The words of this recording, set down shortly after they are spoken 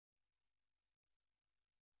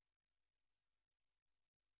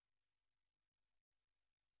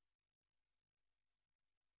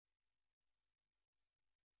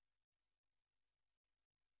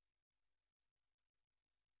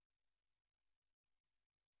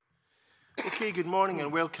Okay, good morning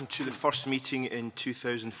and welcome to the first meeting in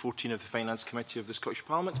 2014 of the Finance Committee of the Scottish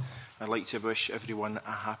Parliament. I'd like to wish everyone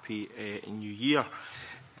a happy new year.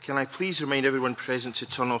 Can I please remind everyone present to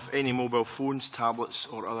turn off any mobile phones, tablets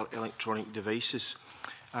or other electronic devices.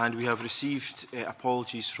 And we have received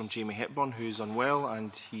apologies from Jamie Hepburn, who is unwell,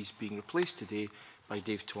 and he's being replaced today by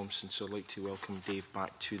Dave Thompson, so I'd like to welcome Dave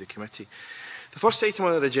back to the committee. The first item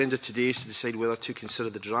on our agenda today is to decide whether to consider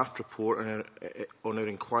the draft report on our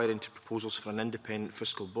inquiry into proposals for an independent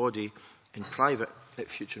fiscal body in private at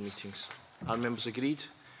future meetings. Are members agreed?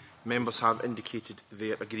 Members have indicated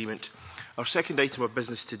their agreement. Our second item of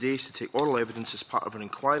business today is to take oral evidence as part of an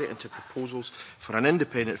inquiry into proposals for an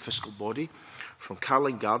independent fiscal body from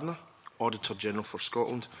Caroline-Gardner, Auditor General for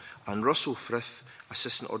Scotland, and Russell Frith,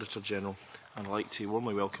 Assistant Auditor General. And I'd like to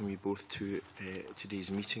warmly welcome you both to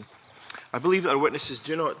today's meeting. I believe that our witnesses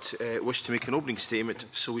do not wish to make an opening statement,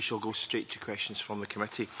 so we shall go straight to questions from the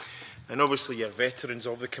committee. And obviously you're veterans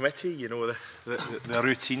of the committee, you know the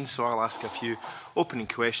routine, so I'll ask a few opening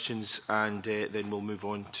questions and then we'll move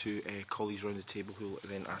on to colleagues around the table who will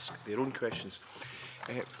then ask their own questions.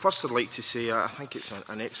 First, I'd like to say I think it's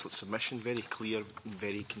an excellent submission, very clear,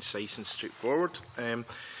 very concise and straightforward.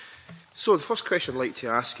 So the first question I'd like to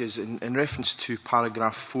ask is, in reference to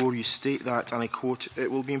paragraph 4, you state that, and I quote, "It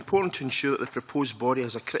will be important to ensure that the proposed body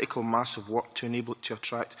has a critical mass of work to enable it to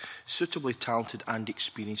attract suitably talented and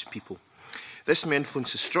experienced people. This may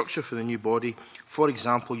influence the structure for the new body, for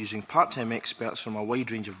example, using part-time experts from a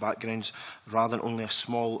wide range of backgrounds rather than only a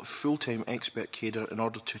small full-time expert cadre in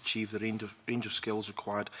order to achieve the range of skills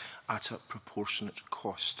required at a proportionate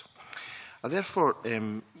cost." I therefore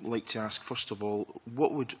like to ask, first of all,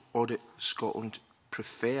 what would Audit Scotland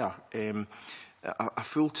prefer? A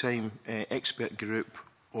full-time expert group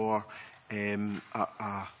or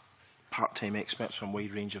a part-time experts from a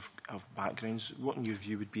wide range of backgrounds? What, in your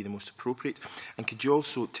view, would be the most appropriate? And could you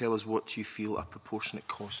also tell us what you feel a proportionate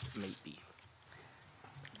cost might be?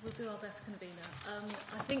 We'll do our best, Convener.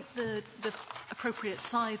 I think the appropriate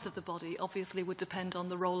size of the body obviously would depend on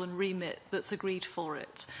the role and remit that's agreed for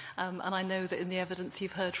it. And I know that in the evidence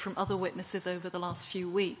you've heard from other witnesses over the last few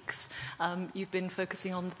weeks, you've been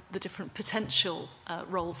focusing on the different potential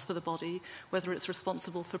roles for the body, whether it's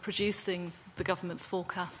responsible for producing the government's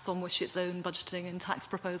forecasts on which its own budgeting and tax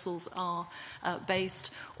proposals are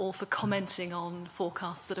based, or for commenting on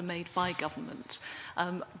forecasts that are made by government.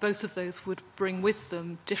 Both of those would bring with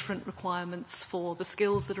them different requirements for the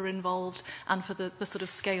skills that are involved and for the sort of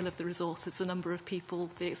scale of the resources, the number of people,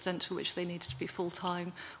 the extent to which they needed to be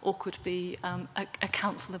full-time, or could be a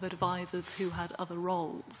council of advisors who had other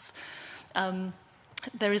roles.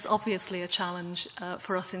 There is obviously a challenge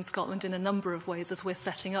for us in Scotland in a number of ways as we're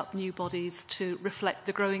setting up new bodies to reflect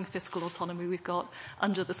the growing fiscal autonomy we've got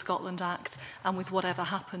under the Scotland Act and with whatever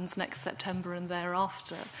happens next September and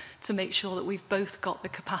thereafter, to make sure that we've both got the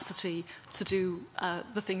capacity to do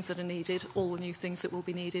the things that are needed, all the new things that will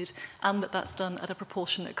be needed, and that that's done at a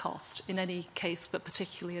proportionate cost in any case, but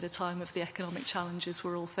particularly at a time of the economic challenges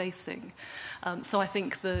we're all facing. So I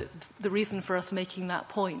think the reason for us making that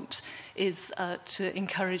point is to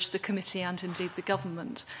encourage the committee and indeed the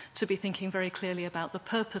government to be thinking very clearly about the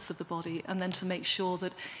purpose of the body, and then to make sure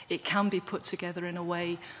that it can be put together in a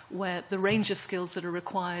way where the range of skills that are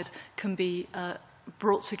required can be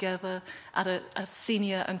brought together at a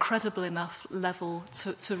senior and credible enough level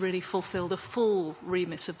to really fulfil the full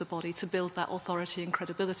remit of the body, to build that authority and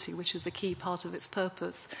credibility, which is a key part of its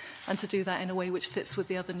purpose, and to do that in a way which fits with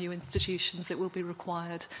the other new institutions that will be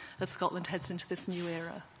required as Scotland heads into this new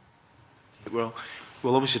era. Well,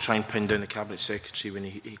 we'll obviously try and pin down the Cabinet Secretary when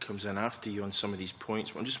he comes in after you on some of these points,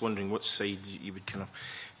 but I'm just wondering what side you would kind of...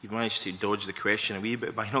 You've managed to dodge the question a wee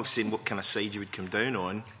bit by not saying what kind of side you would come down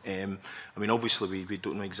on. I mean, obviously, we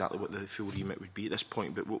don't know exactly what the full remit would be at this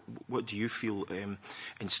point, but what do you feel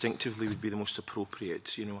instinctively would be the most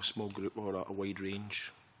appropriate, you know, a small group or a wide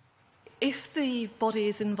range? If the body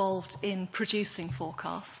is involved in producing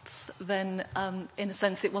forecasts, then in a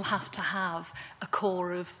sense it will have to have a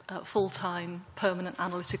core of full-time permanent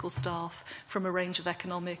analytical staff from a range of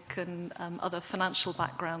economic and other financial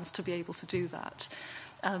backgrounds to be able to do that.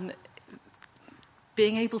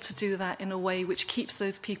 Being able to do that in a way which keeps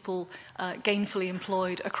those people gainfully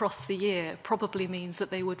employed across the year probably means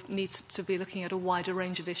that they would need to be looking at a wider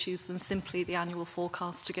range of issues than simply the annual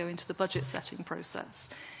forecast to go into the budget setting process.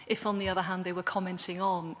 If, on the other hand, they were commenting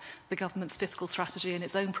on the government's fiscal strategy and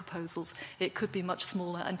its own proposals, it could be much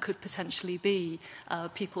smaller and could potentially be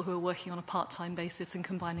people who are working on a part-time basis and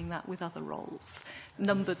combining that with other roles.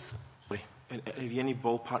 Numbers... And have you any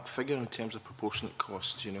ballpark figure in terms of proportionate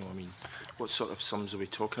costs? You know, I mean, what sort of sums are we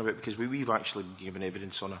talking about? Because we've actually given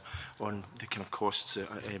evidence on the kind of costs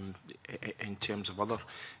in terms of other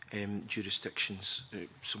jurisdictions.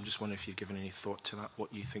 So I'm just wondering if you've given any thought to that,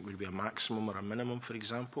 what you think would be a maximum or a minimum, for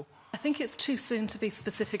example? I think it's too soon to be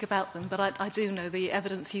specific about them, but I do know the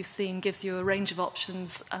evidence you've seen gives you a range of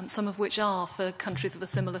options, some of which are for countries of a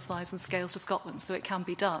similar size and scale to Scotland, so it can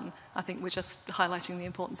be done. I think we're just highlighting the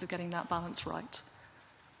importance of getting that balance right.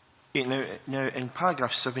 Now, in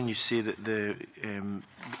paragraph 7, you say that the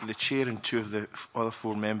chair and 2 of the other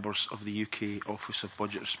 4 members of the UK Office of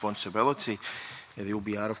Budget Responsibility, the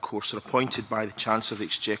OBR, of course, are appointed by the Chancellor of the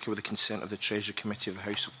Exchequer with the consent of the Treasury Committee of the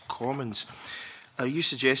House of Commons. Are you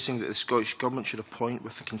suggesting that the Scottish Government should appoint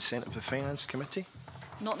with the consent of the Finance Committee?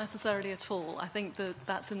 Not necessarily at all. I think that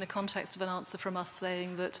that's in the context of an answer from us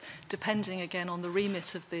saying that, depending again on the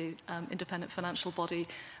remit of the independent financial body,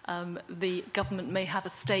 the government may have a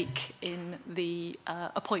stake in the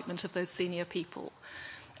appointment of those senior people.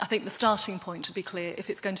 I think the starting point, to be clear, if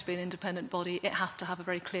it's going to be an independent body, it has to have a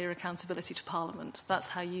very clear accountability to Parliament. That's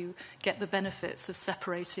how you get the benefits of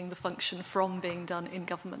separating the function from being done in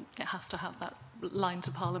government. It has to have that line to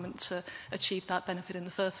Parliament to achieve that benefit in the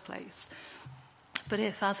first place. But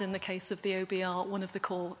if, as in the case of the OBR, one of the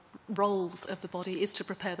core roles of the body is to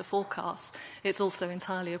prepare the forecasts, it's also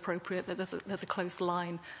entirely appropriate that there's a close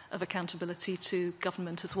line of accountability to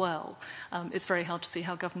government as well. It's very hard to see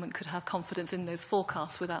how government could have confidence in those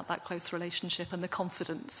forecasts without that close relationship and the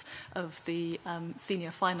confidence of the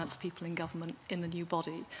senior finance people in government in the new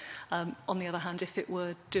body. On the other hand, if it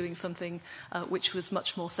were doing something which was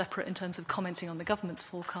much more separate in terms of commenting on the government's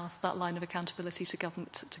forecast, that line of accountability to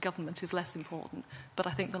government is less important. But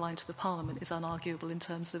I think the line to the Parliament is unarguable in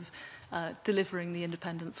terms of delivering the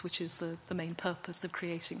independence, which is the main purpose of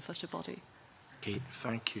creating such a body. Okay,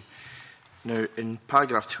 thank you. Now, in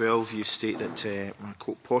paragraph 12, you state that, I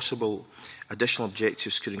quote, possible additional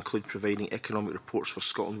objectives could include providing economic reports for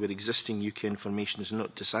Scotland where existing UK information is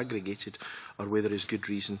not disaggregated or where there is good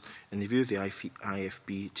reason, in the view of the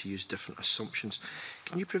IFB, to use different assumptions.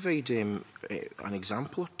 Can you provide an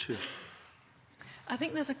example or two? I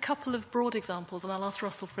think there's a couple of broad examples, and I'll ask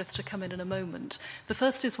Russell Frith to come in a moment. The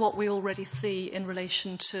first is what we already see in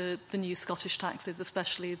relation to the new Scottish taxes,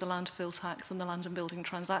 especially the landfill tax and the land and building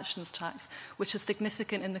transactions tax, which are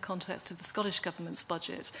significant in the context of the Scottish Government's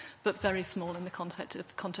budget, but very small in the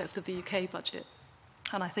context of the UK budget.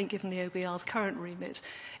 And I think, given the OBR's current remit,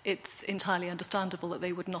 it's entirely understandable that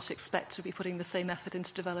they would not expect to be putting the same effort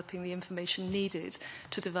into developing the information needed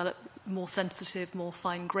to develop more sensitive, more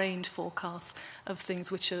fine-grained forecasts of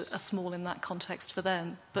things which are small in that context for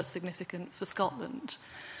them, but significant for Scotland.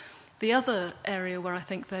 The other area where I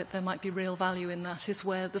think that there might be real value in that is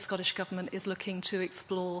where the Scottish Government is looking to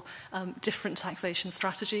explore different taxation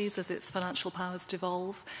strategies as its financial powers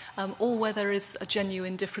devolve, or where there is a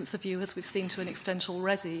genuine difference of view, as we've seen to an extent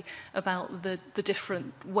already, about the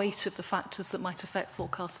different weight of the factors that might affect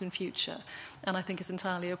forecasts in future. And I think it's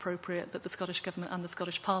entirely appropriate that the Scottish Government and the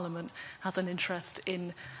Scottish Parliament has an interest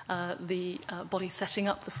in the body setting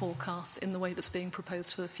up the forecasts in the way that's being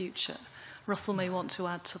proposed for the future. Russell may want to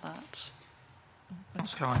add to that.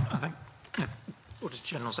 Thanks, Caroline. I think Auditor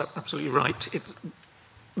General's absolutely right.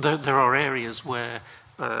 There are areas where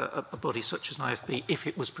a body such as an IFB, if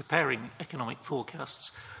it was preparing economic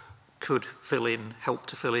forecasts, could help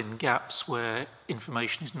to fill in gaps where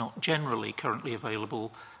information is not generally currently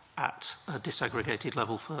available at a disaggregated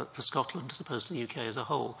level for Scotland as opposed to the UK as a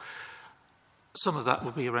whole. Some of that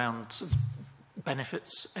would be around sort of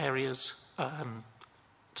benefits areas,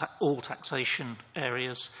 all taxation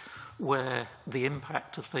areas where the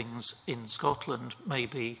impact of things in Scotland may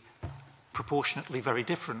be proportionately very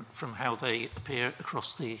different from how they appear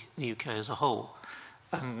across the UK as a whole.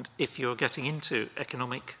 And if you're getting into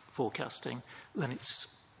economic forecasting, then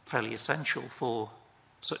it's fairly essential for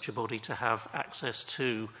such a body to have access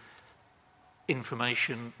to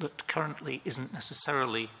information that currently isn't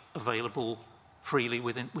necessarily available freely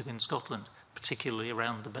within Scotland, particularly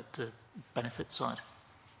around the benefit side.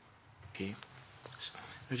 Okay. So,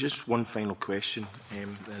 just one final question,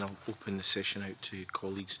 then I'll open the session out to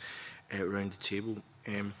colleagues around the table.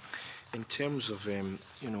 In terms of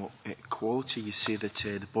quality, you say that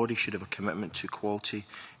the body should have a commitment to quality,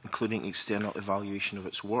 including external evaluation of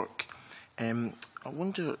its work. I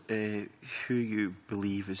wonder who you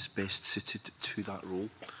believe is best suited to that role,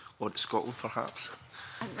 or Scotland perhaps?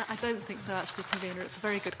 I don't think so, actually, Convener. It's a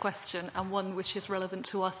very good question, and one which is relevant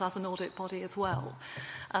to us as an audit body as well.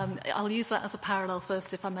 I'll use that as a parallel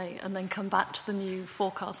first, if I may, and then come back to the new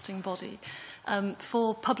forecasting body.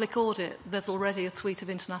 For public audit, there's already a suite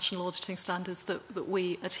of international auditing standards that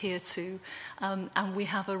we adhere to, and we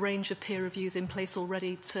have a range of peer reviews in place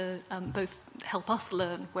already to both help us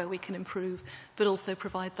learn where we can improve, but also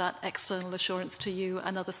provide that external assurance to you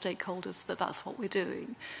and other stakeholders that that's what we're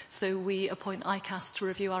doing. So we appoint ICAS to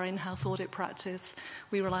review our in-house audit practice.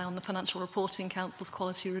 We rely on the Financial Reporting Council's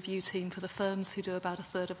quality review team for the firms who do about a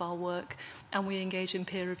third of our work, and we engage in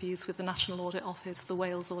peer reviews with the National Audit Office, the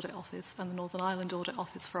Wales Audit Office and the Northern Ireland Audit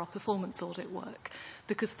Office for our performance audit work,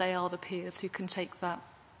 because they are the peers who can take that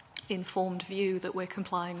informed view that we're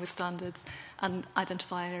complying with standards and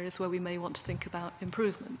identify areas where we may want to think about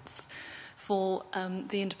improvements. For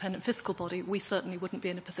the independent fiscal body, we certainly wouldn't be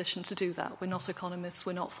in a position to do that. We're not economists,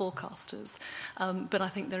 we're not forecasters. But I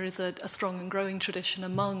think there is a strong and growing tradition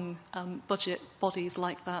among budget bodies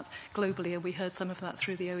like that globally, and we heard some of that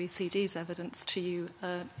through the OECD's evidence to you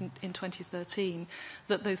in 2013,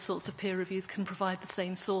 that those sorts of peer reviews can provide the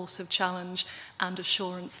same sort of challenge and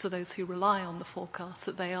assurance to those who rely on the forecast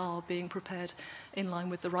that they are being prepared in line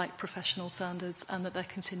with the right professional standards and that they're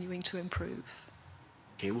continuing to improve.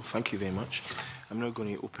 Okay, well, thank you very much. I'm now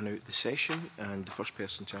going to open out the session, and the first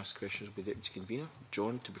person to ask questions will be the Deputy Convener,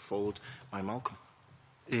 John, to be followed by Malcolm.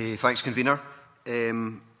 Thanks, Convener.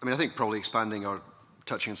 I think probably expanding or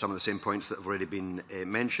touching on some of the same points that have already been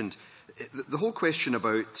mentioned. The whole question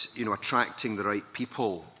about attracting the right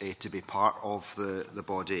people to be part of the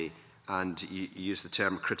body, and you use the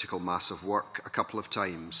term critical mass of work a couple of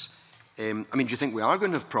times. Do you think we are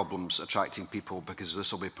going to have problems attracting people because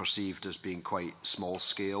this will be perceived as being quite small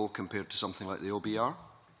scale compared to something like the OBR?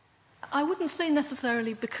 I wouldn't say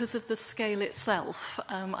necessarily because of the scale itself.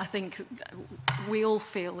 I think we all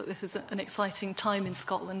feel that this is an exciting time in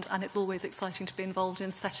Scotland, and it's always exciting to be involved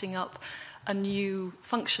in setting up a new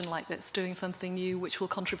function like this, doing something new which will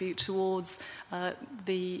contribute towards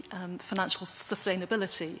the financial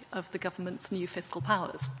sustainability of the government's new fiscal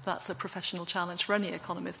powers. That's a professional challenge for any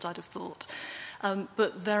economist, I'd have thought.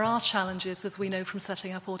 But there are challenges, as we know from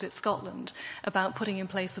setting up Audit Scotland, about putting in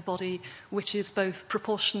place a body which is both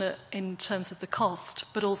proportionate in terms of the cost,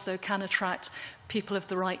 but also can attract people of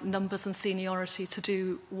the right numbers and seniority to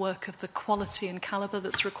do work of the quality and calibre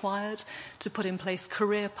that's required, to put in place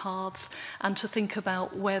career paths, and to think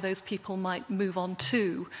about where those people might move on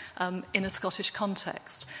to in a Scottish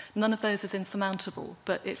context. None of those is insurmountable,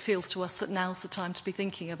 but it feels to us that now's the time to be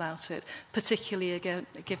thinking about it, particularly again,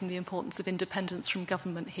 given the importance of independence from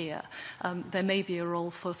government here. There may be a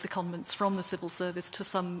role for secondments from the civil service to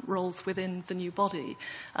some roles within the new body,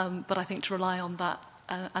 but I think to rely on that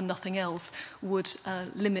and nothing else would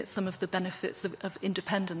limit some of the benefits of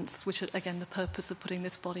independence, which are, again, the purpose of putting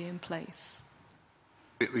this body in place.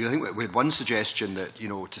 I think we had one suggestion that,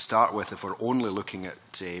 to start with, if we're only looking at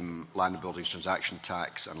land and buildings transaction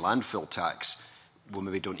tax and landfill tax, we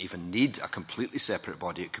maybe don't even need a completely separate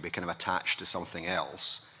body. It could be kind of attached to something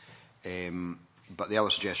else. But the other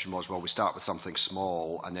suggestion was, well, we start with something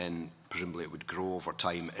small and then presumably it would grow over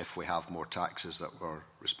time if we have more taxes that we're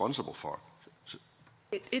responsible for.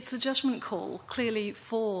 It's a judgment call. Clearly,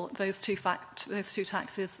 for those two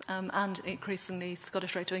taxes and increasingly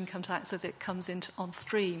Scottish rate of income tax as it comes on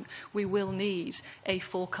stream, we will need a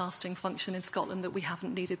forecasting function in Scotland that we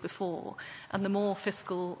haven't needed before. And the more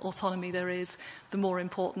fiscal autonomy there is, the more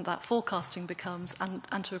important that forecasting becomes,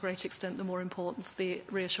 and to a great extent, the more important the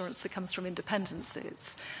reassurance that comes from independence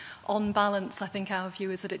is. On balance, I think our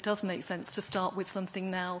view is that it does make sense to start with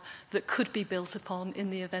something now that could be built upon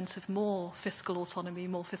in the event of more fiscal autonomy,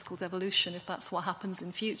 more fiscal devolution, if that's what happens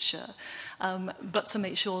in future, but to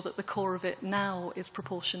make sure that the core of it now is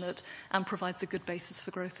proportionate and provides a good basis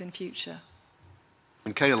for growth in future.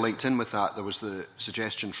 And kind of linked in with that, there was the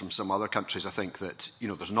suggestion from some other countries, I think, that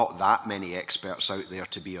there's not that many experts out there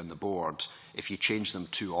to be on the board. If you change them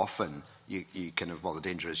too often, you kind of, the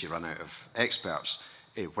danger is you run out of experts.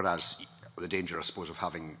 Whereas the danger, I suppose, of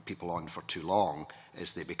having people on for too long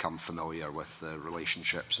is they become familiar with the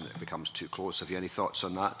relationships and it becomes too close. Have you any thoughts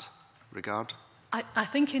on that regard? I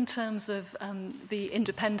think in terms of the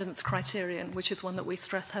independence criterion, which is one that we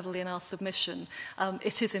stress heavily in our submission,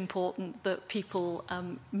 it is important that people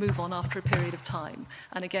move on after a period of time.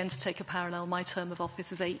 And again, to take a parallel, my term of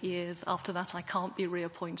office is 8 years. After that, I can't be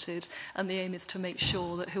reappointed. And the aim is to make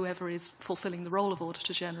sure that whoever is fulfilling the role of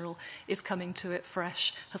Auditor General is coming to it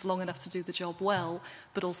fresh, has long enough to do the job well,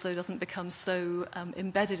 but also doesn't become so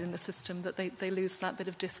embedded in the system that they lose that bit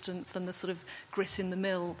of distance and the sort of grit in the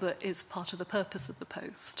mill that is part of the purpose of the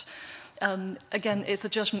post. again, it's a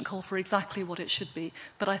judgment call for exactly what it should be,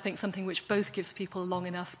 but I think something which both gives people long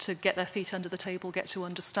enough to get their feet under the table, get to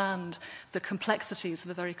understand the complexities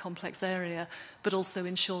of a very complex area, but also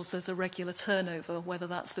ensures there's a regular turnover, whether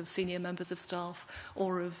that's of senior members of staff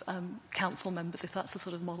or of council members, if that's the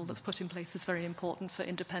sort of model that's put in place, is very important for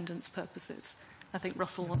independence purposes. I think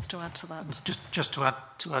Russell wants to add to that. Just to add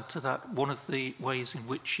to that, one of the ways in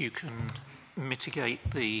which you can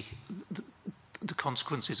mitigate the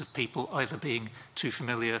consequences of people either being too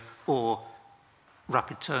familiar or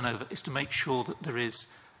rapid turnover is to make sure that there is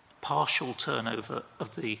partial turnover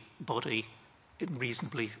of the body in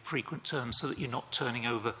reasonably frequent terms, so that you're not turning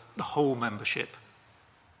over the whole membership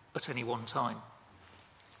at any one time.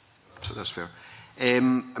 So that's fair. I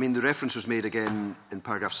mean, the reference was made again in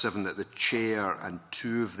paragraph 7 that the chair and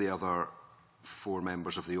 2 of the other 4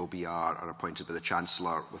 members of the OBR are appointed by the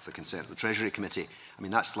Chancellor with the consent of the Treasury Committee. I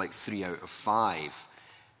mean, that's like 3 out of 5.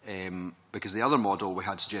 Because the other model we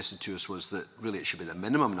had suggested to us was that really it should be the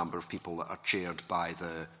minimum number of people that are chaired by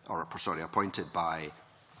appointed by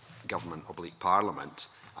government/Parliament,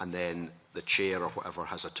 and then the chair or whatever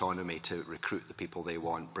has autonomy to recruit the people they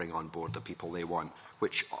want, bring on board the people they want,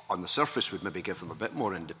 which on the surface would maybe give them a bit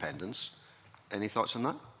more independence. Any thoughts on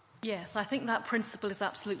that? Yes, I think that principle is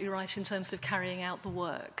absolutely right in terms of carrying out the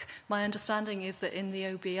work. My understanding is that in the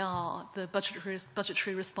OBR, the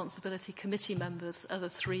Budgetary Responsibility Committee members are the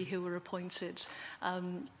 3 who were appointed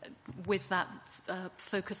with that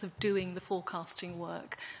focus of doing the forecasting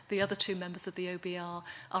work. The other 2 members of the OBR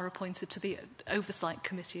are appointed to the Oversight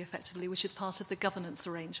Committee, effectively, which is part of the governance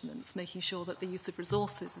arrangements, making sure that the use of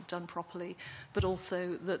resources is done properly, but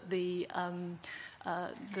also that the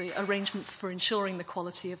arrangements for ensuring the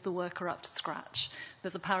quality of the work are up to scratch.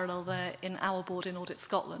 There's a parallel there in our board in Audit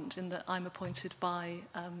Scotland, in that I'm appointed by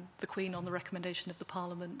the Queen on the recommendation of the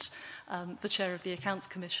Parliament. The chair of the Accounts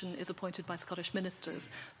Commission is appointed by Scottish ministers.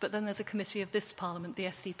 But then there's a committee of this Parliament, the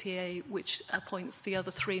SCPA, which appoints the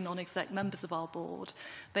other 3 non-exec members of our board.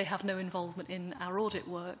 They have no involvement in our audit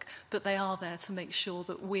work, but they are there to make sure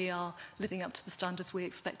that we are living up to the standards we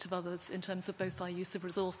expect of others in terms of both our use of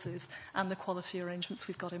resources and the quality arrangements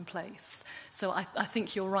we've got in place. So I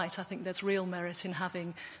think you're right. I think there's real merit in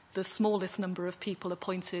having the smallest number of people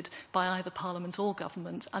appointed by either Parliament or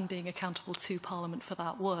government and being accountable to Parliament for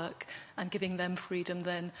that work, and giving them freedom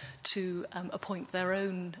then to appoint their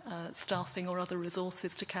own staffing or other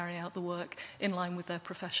resources to carry out the work in line with their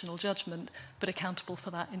professional judgment, but accountable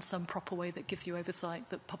for that in some proper way that gives you oversight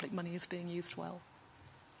that public money is being used well.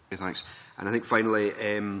 Okay, thanks. And I think finally,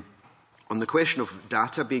 on the question of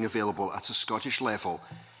data being available at a Scottish level,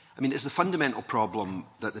 I mean, is the fundamental problem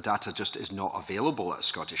that the data just is not available at a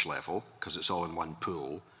Scottish level because it's all in one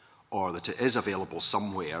pool, or that it is available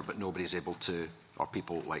somewhere but nobody's able to, or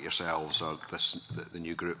people like yourselves or the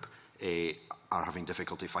new group are having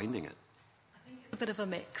difficulty finding it? A bit of a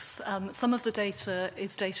mix. Some of the data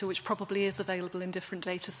is data which probably is available in different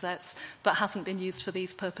data sets but hasn't been used for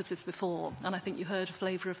these purposes before. And I think you heard a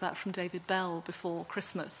flavour of that from David Bell before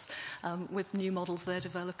Christmas, with new models they're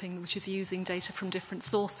developing, which is using data from different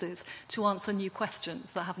sources to answer new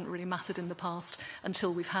questions that haven't really mattered in the past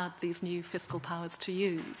until we've had these new fiscal powers to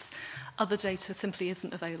use. Other data simply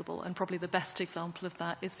isn't available, and probably the best example of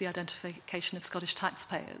that is the identification of Scottish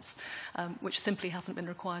taxpayers, which simply hasn't been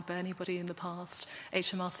required by anybody in the past.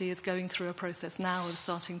 HMRC is going through a process now of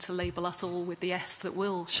starting to label us all with the S that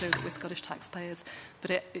will show that we're Scottish taxpayers, but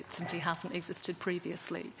it simply hasn't existed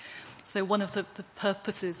previously. So one of the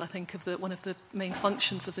purposes, I think, of one of the main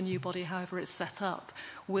functions of the new body, however it's set up,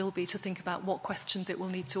 will be to think about what questions it will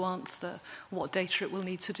need to answer, what data it will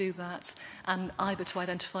need to do that, and either to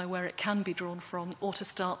identify where it can be drawn from or to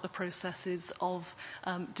start the processes of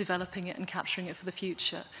developing it and capturing it for the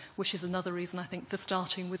future, which is another reason, I think, for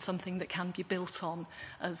starting with something that can be built on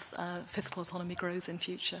as fiscal autonomy grows in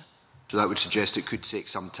future. So that would suggest it could take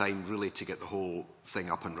some time, really, to get the whole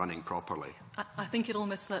thing up and running properly. I think it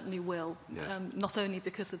almost certainly will, yes. Not only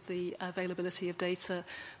because of the availability of data,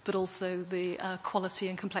 but also the quality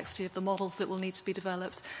and complexity of the models that will need to be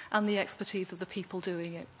developed and the expertise of the people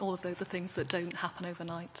doing it. All of those are things that don't happen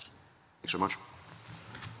overnight. Thanks very much.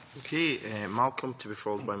 Okay, Malcolm, to be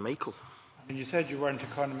followed by Michael. And you said you weren't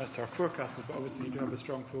economists or forecasters, but obviously you do have a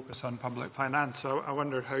strong focus on public finance. So I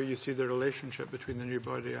wondered how you see the relationship between the new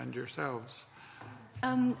body and yourselves.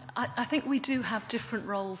 I think we do have different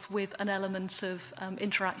roles with an element of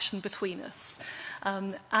interaction between us.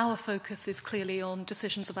 Our focus is clearly on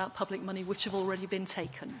decisions about public money which have already been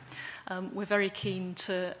taken. We're very keen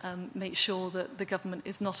to make sure that the government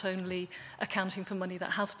is not only accounting for money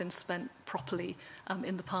that has been spent properly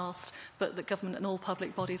in the past, but that government and all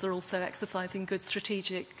public bodies are also exercising good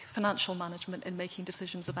strategic financial management in making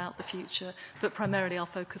decisions about the future. But primarily our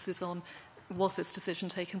focus is on, was this decision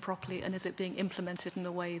taken properly, and is it being implemented in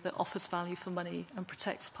a way that offers value for money and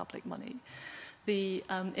protects public money? The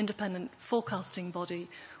independent forecasting body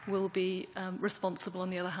will be responsible, on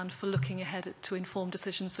the other hand, for looking ahead to inform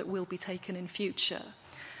decisions that will be taken in future.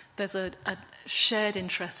 There's a shared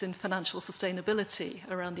interest in financial sustainability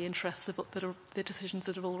around the interests of the decisions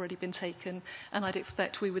that have already been taken, and I'd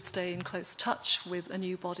expect we would stay in close touch with a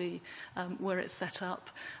new body where it's set up,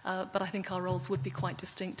 but I think our roles would be quite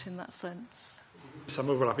distinct in that sense. Some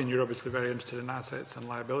overlap. I mean, you're obviously very interested in assets and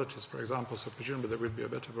liabilities, for example, so presumably there would be a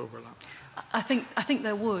bit of overlap. I think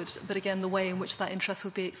there would, but again, the way in which that interest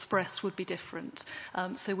would be expressed would be different.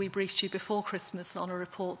 So we briefed you before Christmas on a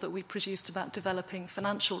report that we produced about developing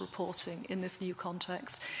financial reporting in this new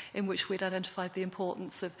context, in which we'd identified the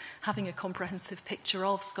importance of having a comprehensive picture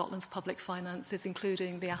of Scotland's public finances,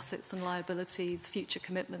 including the assets and liabilities, future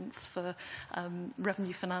commitments for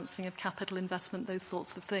revenue financing of capital investment, those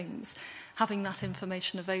sorts of things. Having that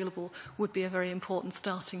information available would be a very important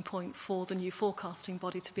starting point for the new forecasting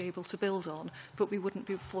body to be able to build on, but we wouldn't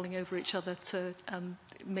be falling over each other to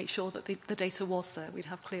make sure that the data was there. We'd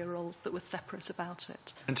have clear roles that were separate about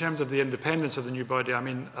it. In terms of the independence of the new body, I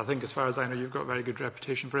mean, I think as far as I know, you've got a very good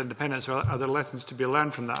reputation for independence. Are there lessons to be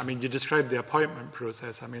learned from that? I mean, you described the appointment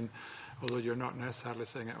process. I mean, although you're not necessarily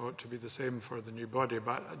saying it ought to be the same for the new body,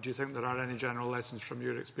 but do you think there are any general lessons from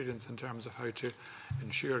your experience in terms of how to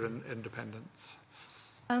ensure independence?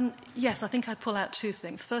 Yes, I think I'd pull out two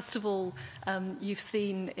things. First of all, you've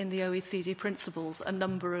seen in the OECD principles a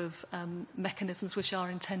number of mechanisms which are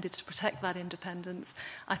intended to protect that independence.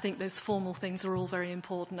 I think those formal things are all very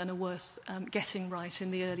important and are worth getting right in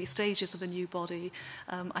the early stages of a new body.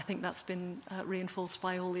 I think that's been reinforced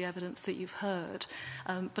by all the evidence that you've heard.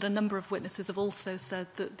 But a number of witnesses have also said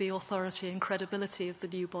that the authority and credibility of the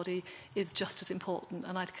new body is just as important,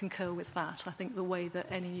 and I'd concur with that. I think the way that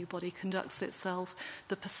any new body conducts itself,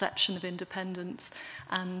 the perception of independence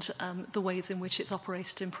and the ways in which it's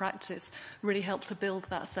operated in practice really help to build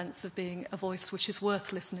that sense of being a voice which is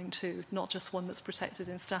worth listening to, not just one that's protected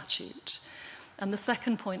in statute. And the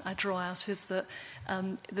second point I draw out is that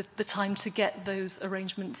the time to get those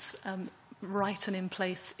arrangements right and in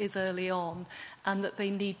place is early on, and that they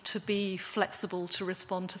need to be flexible to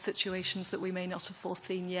respond to situations that we may not have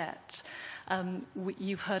foreseen yet.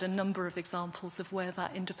 You've heard a number of examples of where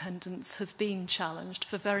that independence has been challenged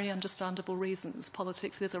for very understandable reasons.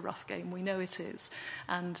 Politics is a rough game, we know it is,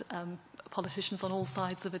 and politicians on all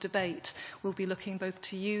sides of a debate will be looking both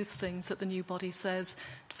to use things that the new body says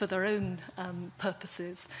for their own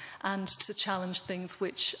purposes and to challenge things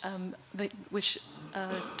which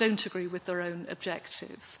don't agree with their own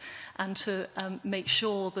objectives, and to make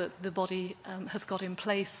sure that the body has got in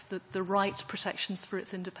place the right protections for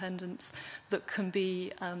its independence that can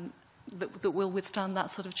be that will withstand that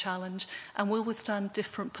sort of challenge and will withstand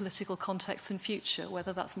different political contexts in future,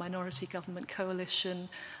 whether that's minority government, coalition,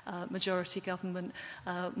 majority government,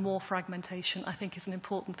 more fragmentation, I think is an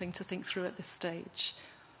important thing to think through at this stage.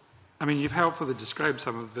 I mean, you've helpfully described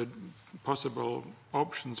some of the possible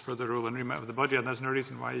options for the role and remit of the body, and there's no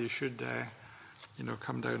reason why you should,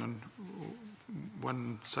 come down on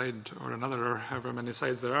one side or another, or however many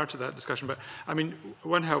sides there are to that discussion. But, I mean,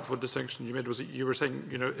 one helpful distinction you made was that you were saying,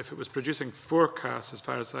 if it was producing forecasts, as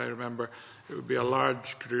far as I remember, it would be a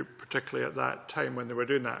large group, particularly at that time when they were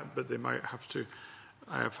doing that, but they might have to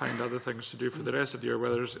find other things to do for the rest of the year,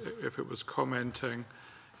 whether if it was commenting,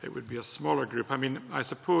 it would be a smaller group. I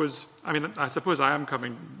suppose I am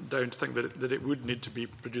coming down to think that it would need to be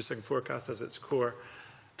producing forecasts as its core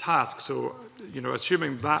task. So,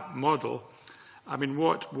 assuming that model, I mean,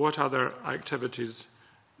 what other activities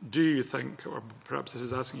do you think, or perhaps this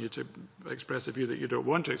is asking you to express a view that you don't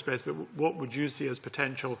want to express, but what would you see as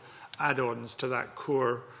potential add-ons to that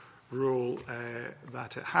core role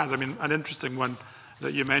that it has? I mean, an interesting one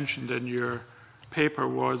that you mentioned in your paper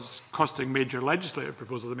was costing major legislative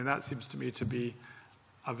proposals. I mean, that seems to me to be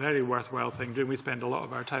a very worthwhile thing doing. We spend a lot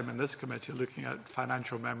of our time in this committee looking at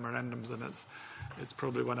financial memorandums, and it's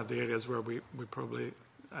probably one of the areas where we probably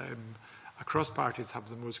across parties have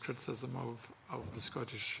the most criticism of the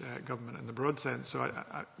Scottish government in the broad sense. So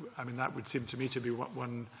I mean, that would seem to me to be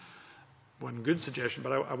one one good suggestion,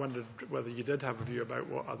 but I wondered whether you did have a view about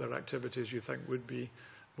what other activities you think would be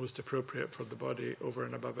most appropriate for the body over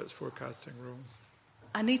and above its forecasting role.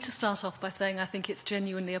 I need to start off by saying I think it's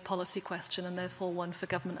genuinely a policy question and therefore one for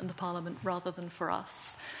government and the Parliament rather than for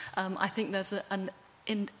us. I think there's an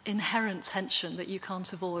inherent tension that you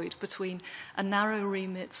can't avoid between a narrow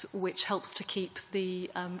remit which helps to keep the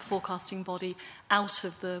forecasting body out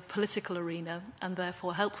of the political arena and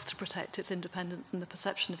therefore helps to protect its independence and the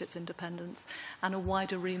perception of its independence, and a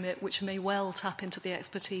wider remit which may well tap into the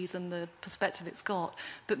expertise and the perspective it's got,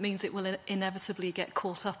 but means it will inevitably get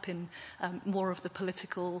caught up in more of the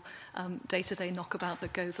political day-to-day knockabout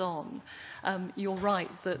that goes on. You're right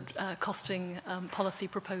that costing policy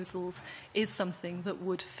proposals is something that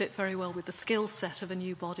would fit very well with the skill set of a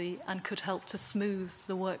new body and could help to smooth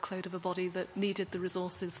the workload of a body that needed the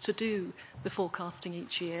resources to do the forecasting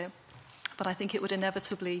each year. But I think it would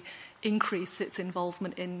inevitably increase its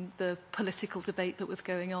involvement in the political debate that was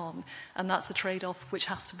going on, and that's a trade-off which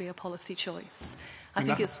has to be a policy choice. I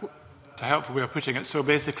think it's a helpful way of putting it. So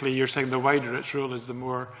basically you're saying the wider its role is, the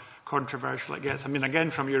more controversial it gets. I mean, again,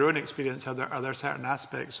 from your own experience, are there certain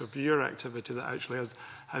aspects of your activity that actually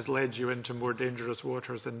has led you into more dangerous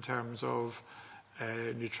waters in terms of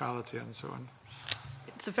neutrality and so on?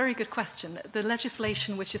 It's a very good question. The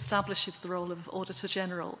legislation which establishes the role of Auditor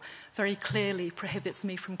General very clearly prohibits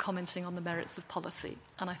me from commenting on the merits of policy,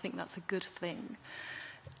 and I think that's a good thing.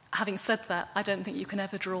 Having said that, I don't think you can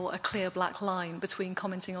ever draw a clear black line between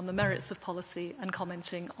commenting on the merits of policy and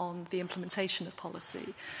commenting on the implementation of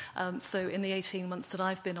policy. So in the 18 months that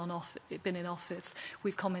I've been in office,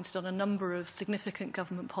 we've commented on a number of significant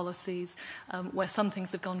government policies where some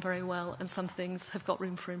things have gone very well and some things have got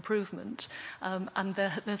room for improvement. And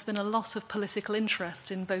there's been a lot of political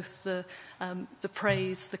interest in both the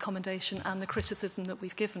praise, the commendation and the criticism that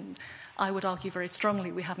we've given. I would argue very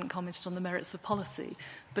strongly we haven't commented on the merits of policy,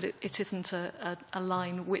 but it isn't a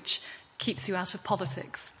line which keeps you out of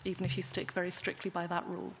politics, even if you stick very strictly by that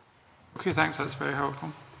rule. Okay, thanks. That's very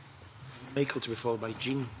helpful. Michael, to be followed by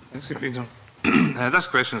Jean. Thanks, Peter. This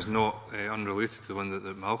question is not unrelated to the one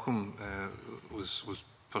that Malcolm was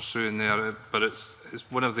pursuing there, but it's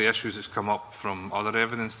one of the issues that's come up from other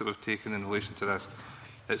evidence that we've taken in relation to this.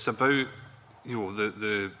 It's about, you know,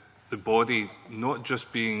 the body not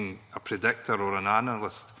just being a predictor or an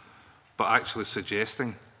analyst, but actually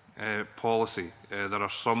suggesting policy. There are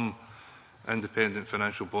some independent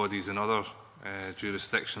financial bodies in other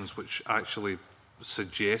jurisdictions which actually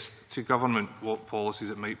suggest to government what policies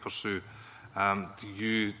it might pursue. Do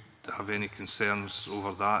you have any concerns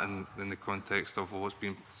over that in the context of what's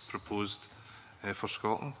being proposed for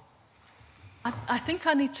Scotland? I think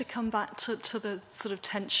I need to come back to the sort of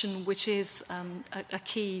tension which is a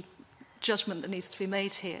key judgment that needs to be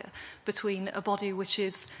made here between a body which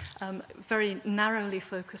is very narrowly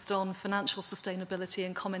focused on financial sustainability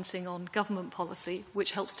and commenting on government policy,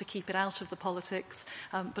 which helps to keep it out of the politics,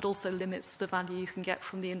 but also limits the value you can get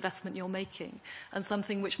from the investment you're making, and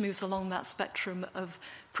something which moves along that spectrum of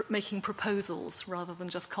making proposals rather than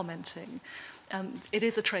just commenting. It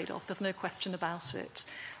is a trade-off, there's no question about it.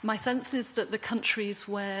 My sense is that the countries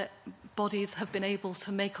where bodies have been able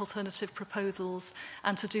to make alternative proposals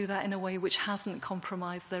and to do that in a way which hasn't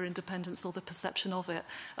compromised their independence or the perception of it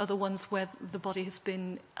are the ones where the body has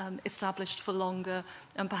been established for longer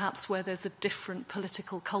and perhaps where there's a different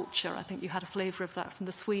political culture. I think you had a flavour of that from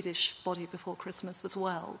the Swedish body before Christmas as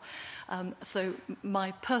well. So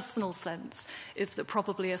my personal sense is that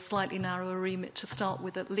probably a slightly narrower remit to start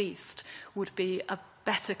with at least would be a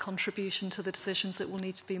better contribution to the decisions that will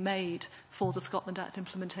need to be made for the Scotland Act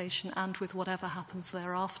implementation and with whatever happens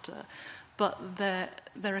thereafter. But there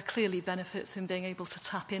are clearly benefits in being able to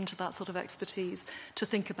tap into that sort of expertise to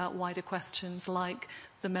think about wider questions like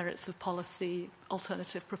the merits of policy,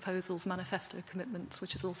 alternative proposals, manifesto commitments,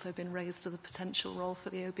 which has also been raised as a potential role for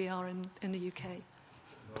the OBR in the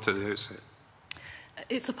UK. To the outset.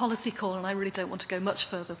 It's a policy call, and I really don't want to go much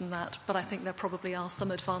further than that, but I think there probably are some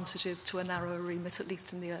advantages to a narrower remit, at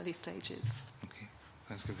least in the early stages. Okay,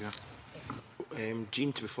 thanks, Convener.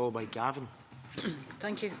 Jean, to be followed by Gavin.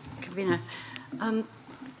 Thank you, Convener.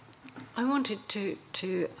 I wanted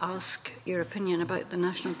to ask your opinion about the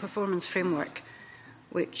National Performance Framework,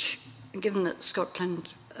 which, given that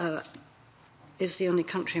Scotland is the only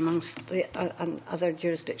country amongst the other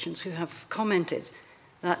jurisdictions who have commented,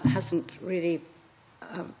 that hasn't really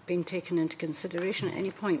been taken into consideration at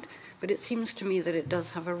any point. But it seems to me that it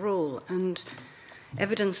does have a role, and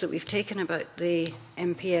evidence that we've taken about the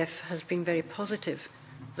MPF has been very positive,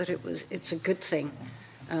 that it's a good thing.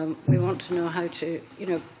 We want to know how to,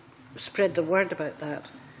 spread the word about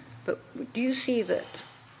that. But do you see that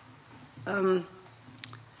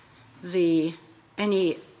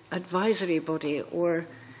any advisory body or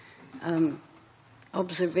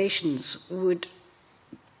observations would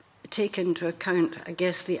take into account, I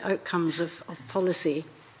guess, the outcomes of policy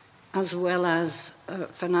as well as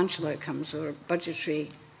financial outcomes or budgetary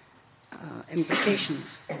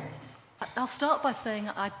implications. I'll start by saying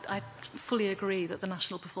I fully agree that the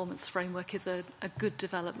National Performance Framework is a good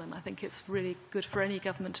development. I think it's really good for any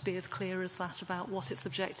government to be as clear as that about what its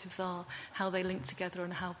objectives are, how they link together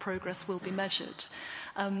and how progress will be measured.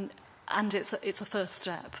 And it's a first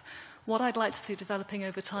step. What I'd like to see developing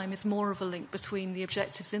over time is more of a link between the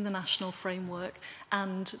objectives in the national framework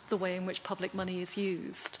and the way in which public money is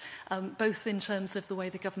used, both in terms of the way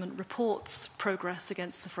the government reports progress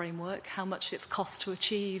against the framework, how much it's cost to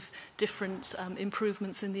achieve different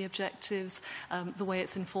improvements in the objectives, the way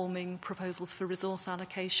it's informing proposals for resource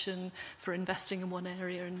allocation, for investing in one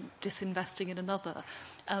area and disinvesting in another.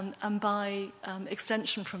 And by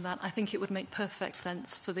extension from that, I think it would make perfect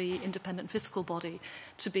sense for the independent fiscal body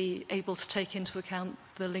to be able to take into account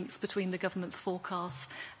the links between the government's forecasts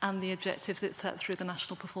and the objectives it set through the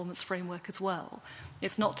National Performance Framework as well.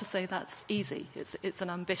 It's not to say that's easy. It's an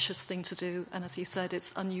ambitious thing to do, and as you said,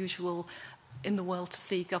 it's unusual in the world to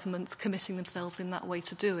see governments committing themselves in that way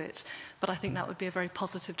to do it. But I think that would be a very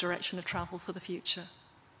positive direction of travel for the future.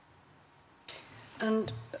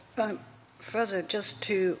 And further, just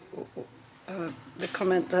to the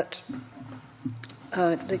comment that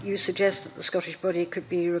that you suggest that the Scottish body could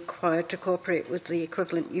be required to cooperate with the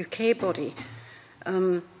equivalent UK body.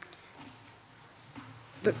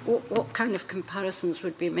 But what kind of comparisons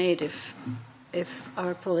would be made if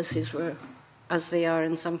our policies were, as they are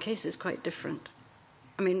in some cases, quite different?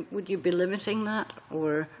 I mean, would you be limiting that,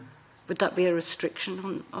 or would that be a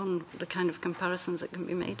restriction on the kind of comparisons that can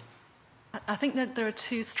be made? I think that there are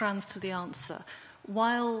two strands to the answer.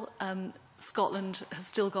 While Scotland has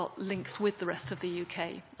still got links with the rest of the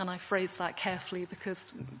UK, and I phrase that carefully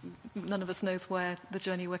because none of us knows where the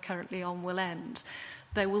journey we're currently on will end,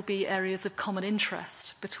 there will be areas of common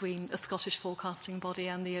interest between a Scottish forecasting body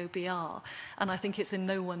and the OBR, and I think it's in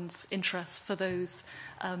no one's interest for those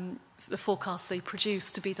the forecasts they produce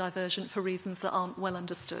to be divergent for reasons that aren't well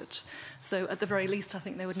understood. So at the very least, I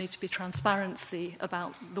think there would need to be transparency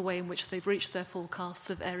about the way in which they've reached their forecasts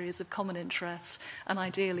of areas of common interest, and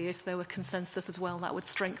ideally, if there were consensus as well, that would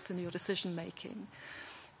strengthen your decision making.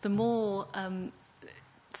 The more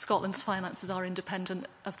Scotland's finances are independent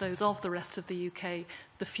of those of the rest of the UK,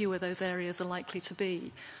 the fewer those areas are likely to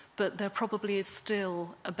be. But there probably is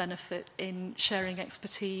still a benefit in sharing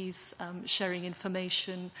expertise, sharing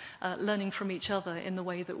information, learning from each other in the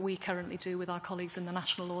way that we currently do with our colleagues in the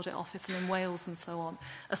National Audit Office and in Wales and so on.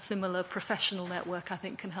 A similar professional network, I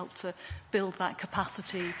think, can help to build that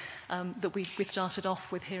capacity that we started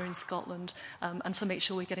off with here in Scotland, and to make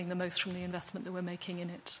sure we're getting the most from the investment that we're making in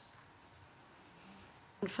it.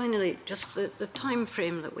 And finally, just the time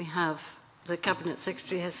frame that we have. The Cabinet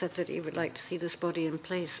Secretary has said that he would like to see this body in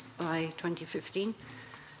place by 2015.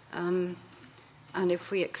 And if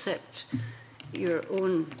we accept your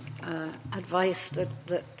own advice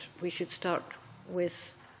that we should start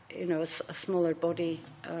with, you know, a smaller body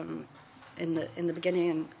in the beginning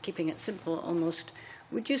and keeping it simple almost,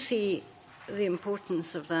 would you see the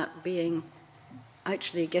importance of that being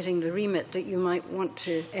actually getting the remit that you might want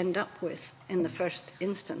to end up with in the first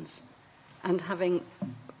instance, and having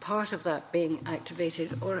part of that being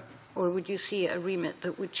activated, or would you see a remit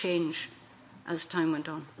that would change as time went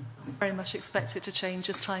on? I very much expect it to change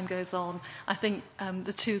as time goes on. I think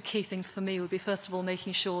the two key things for me would be, first of all,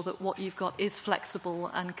 making sure that what you've got is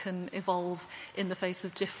flexible and can evolve in the face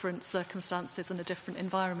of different circumstances and a different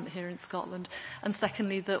environment here in Scotland. And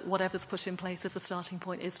secondly, that whatever's put in place as a starting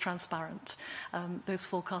point is transparent. Those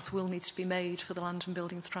forecasts will need to be made for the Land and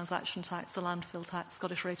Buildings Transaction Tax, the landfill tax,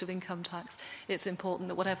 Scottish rate of income tax. It's important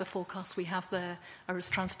that whatever forecasts we have there are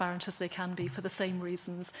as transparent as they can be, for the same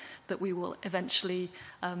reasons that we will eventually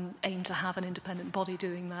aim to have an independent body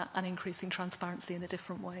doing that and increasing transparency in a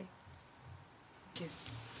different way. Thank you.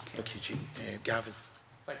 Thank you, Jean. Gavin.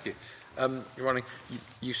 Thank you. Good morning.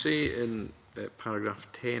 You say in paragraph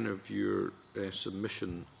 10 of your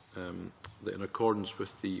submission that in accordance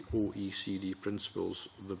with the OECD principles,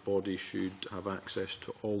 the body should have access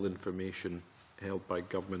to all information held by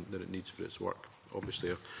government that it needs for its work.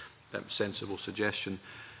 Obviously a sensible suggestion.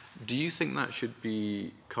 Do you think that should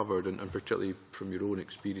be covered, and particularly from your own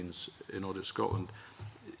experience in Audit Scotland,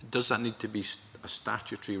 does that need to be a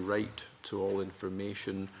statutory right to all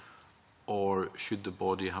information, or should the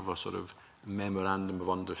body have a sort of memorandum of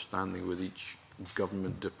understanding with each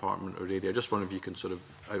government department or area? I just wonder if you can sort of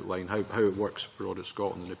outline how it works for Audit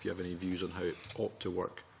Scotland, and if you have any views on how it ought to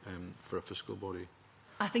work for a fiscal body.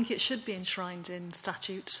 I think it should be enshrined in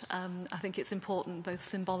statute. I think it's important both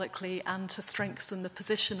symbolically and to strengthen the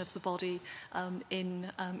position of the body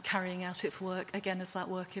in carrying out its work, again, as that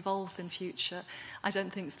work evolves in future. I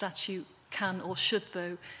don't think statute can or should,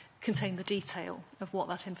 though, contain the detail of what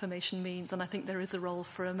that information means, and I think there is a role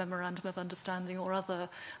for a memorandum of understanding or other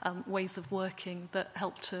ways of working that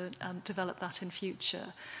help to develop that in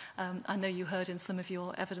future. I know you heard in some of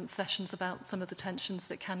your evidence sessions about some of the tensions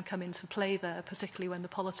that can come into play there, particularly when the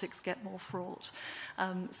politics get more fraught.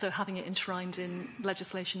 So having it enshrined in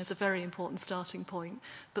legislation is a very important starting point,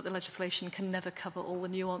 but the legislation can never cover all the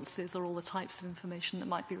nuances or all the types of information that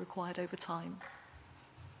might be required over time.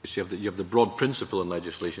 So you have the broad principle in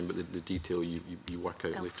legislation, but the detail you work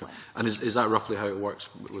out elsewhere. later. And is that roughly how it works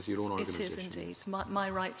with your own organisation? It is indeed. My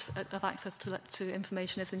right of access to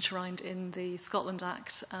information is enshrined in the Scotland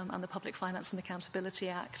Act and the Public Finance and Accountability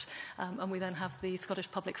Act, and we then have the Scottish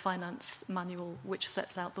Public Finance Manual, which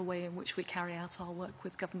sets out the way in which we carry out our work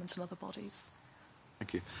with government and other bodies.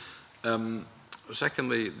 Thank you.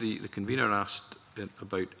 Secondly, the convener asked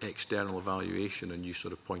about external evaluation, and you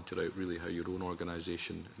sort of pointed out really how your own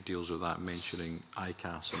organisation deals with that, mentioning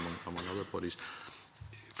ICAS among other bodies.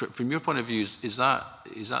 From your point of view, is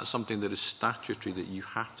that something that is statutory that you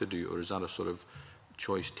have to do, or is that a sort of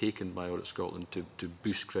choice taken by Audit Scotland to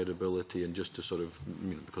boost credibility and just to sort of,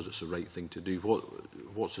 because it's the right thing to do?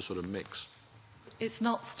 What's the sort of mix? It's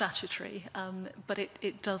not statutory, but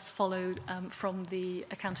it does follow from the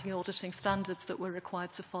accounting and auditing standards that we're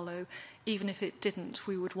required to follow. Even if it didn't,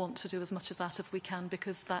 we would want to do as much of that as we can,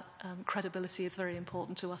 because that credibility is very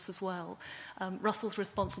important to us as well. Russell's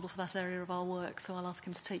responsible for that area of our work, so I'll ask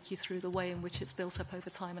him to take you through the way in which it's built up over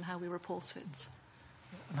time and how we report it.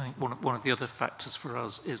 I think one of the other factors for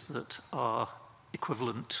us is that our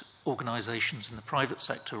equivalent organisations in the private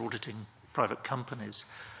sector auditing private companies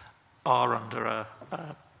are under a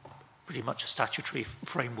pretty much a statutory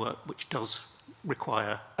framework which does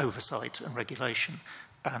require oversight and regulation,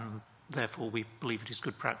 and therefore we believe it is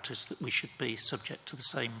good practice that we should be subject to the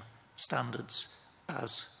same standards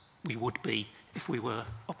as we would be if we were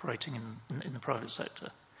operating in the private sector.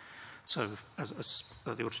 So, as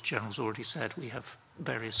the Auditor General's already said, we have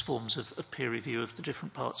various forms of peer review of the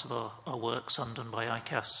different parts of our work, some done by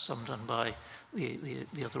ICAS, some done by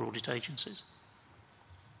the other audit agencies.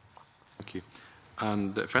 Thank you.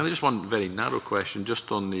 And finally, just one very narrow question,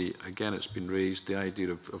 just on the, again, it's been raised, the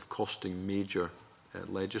idea of costing major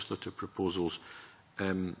legislative proposals.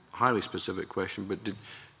 Highly specific question, but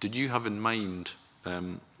did you have in mind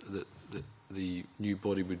that the new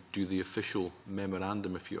body would do the official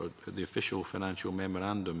memorandum, or the official financial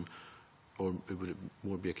memorandum, or would it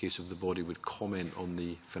more be a case of the body would comment on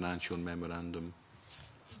the financial memorandum?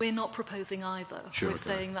 We're not proposing either. Sure, We're okay.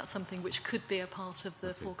 saying that's something which could be a part of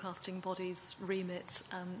the forecasting body's remit,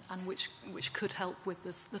 and which could help with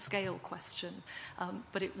the scale question.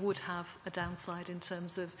 But it would have a downside in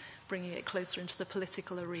terms of bringing it closer into the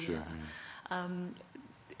political arena. Sure, yeah.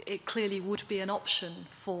 It clearly would be an option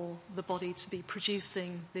for the body to be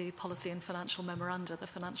producing the policy and financial memoranda, the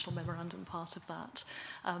financial memorandum part of that.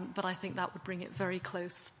 But I think that would bring it very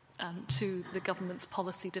close to the government's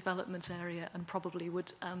policy development area, and probably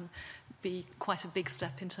would be quite a big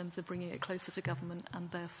step in terms of bringing it closer to government and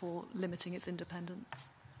therefore limiting its independence.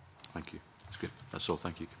 Thank you. That's good. That's all.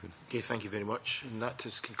 Thank you, Caroline. Okay, thank you very much. And that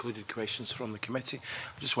has concluded questions from the committee.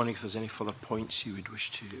 I'm just wondering if there's any further points you would wish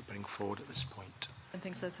to bring forward at this point. I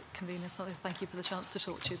think so, Convener. So thank you for the chance to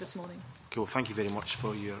talk to you this morning. Okay, well, thank you very much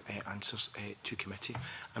for your answers to committee.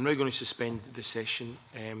 I'm now going to suspend the session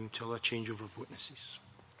to allow a changeover of witnesses.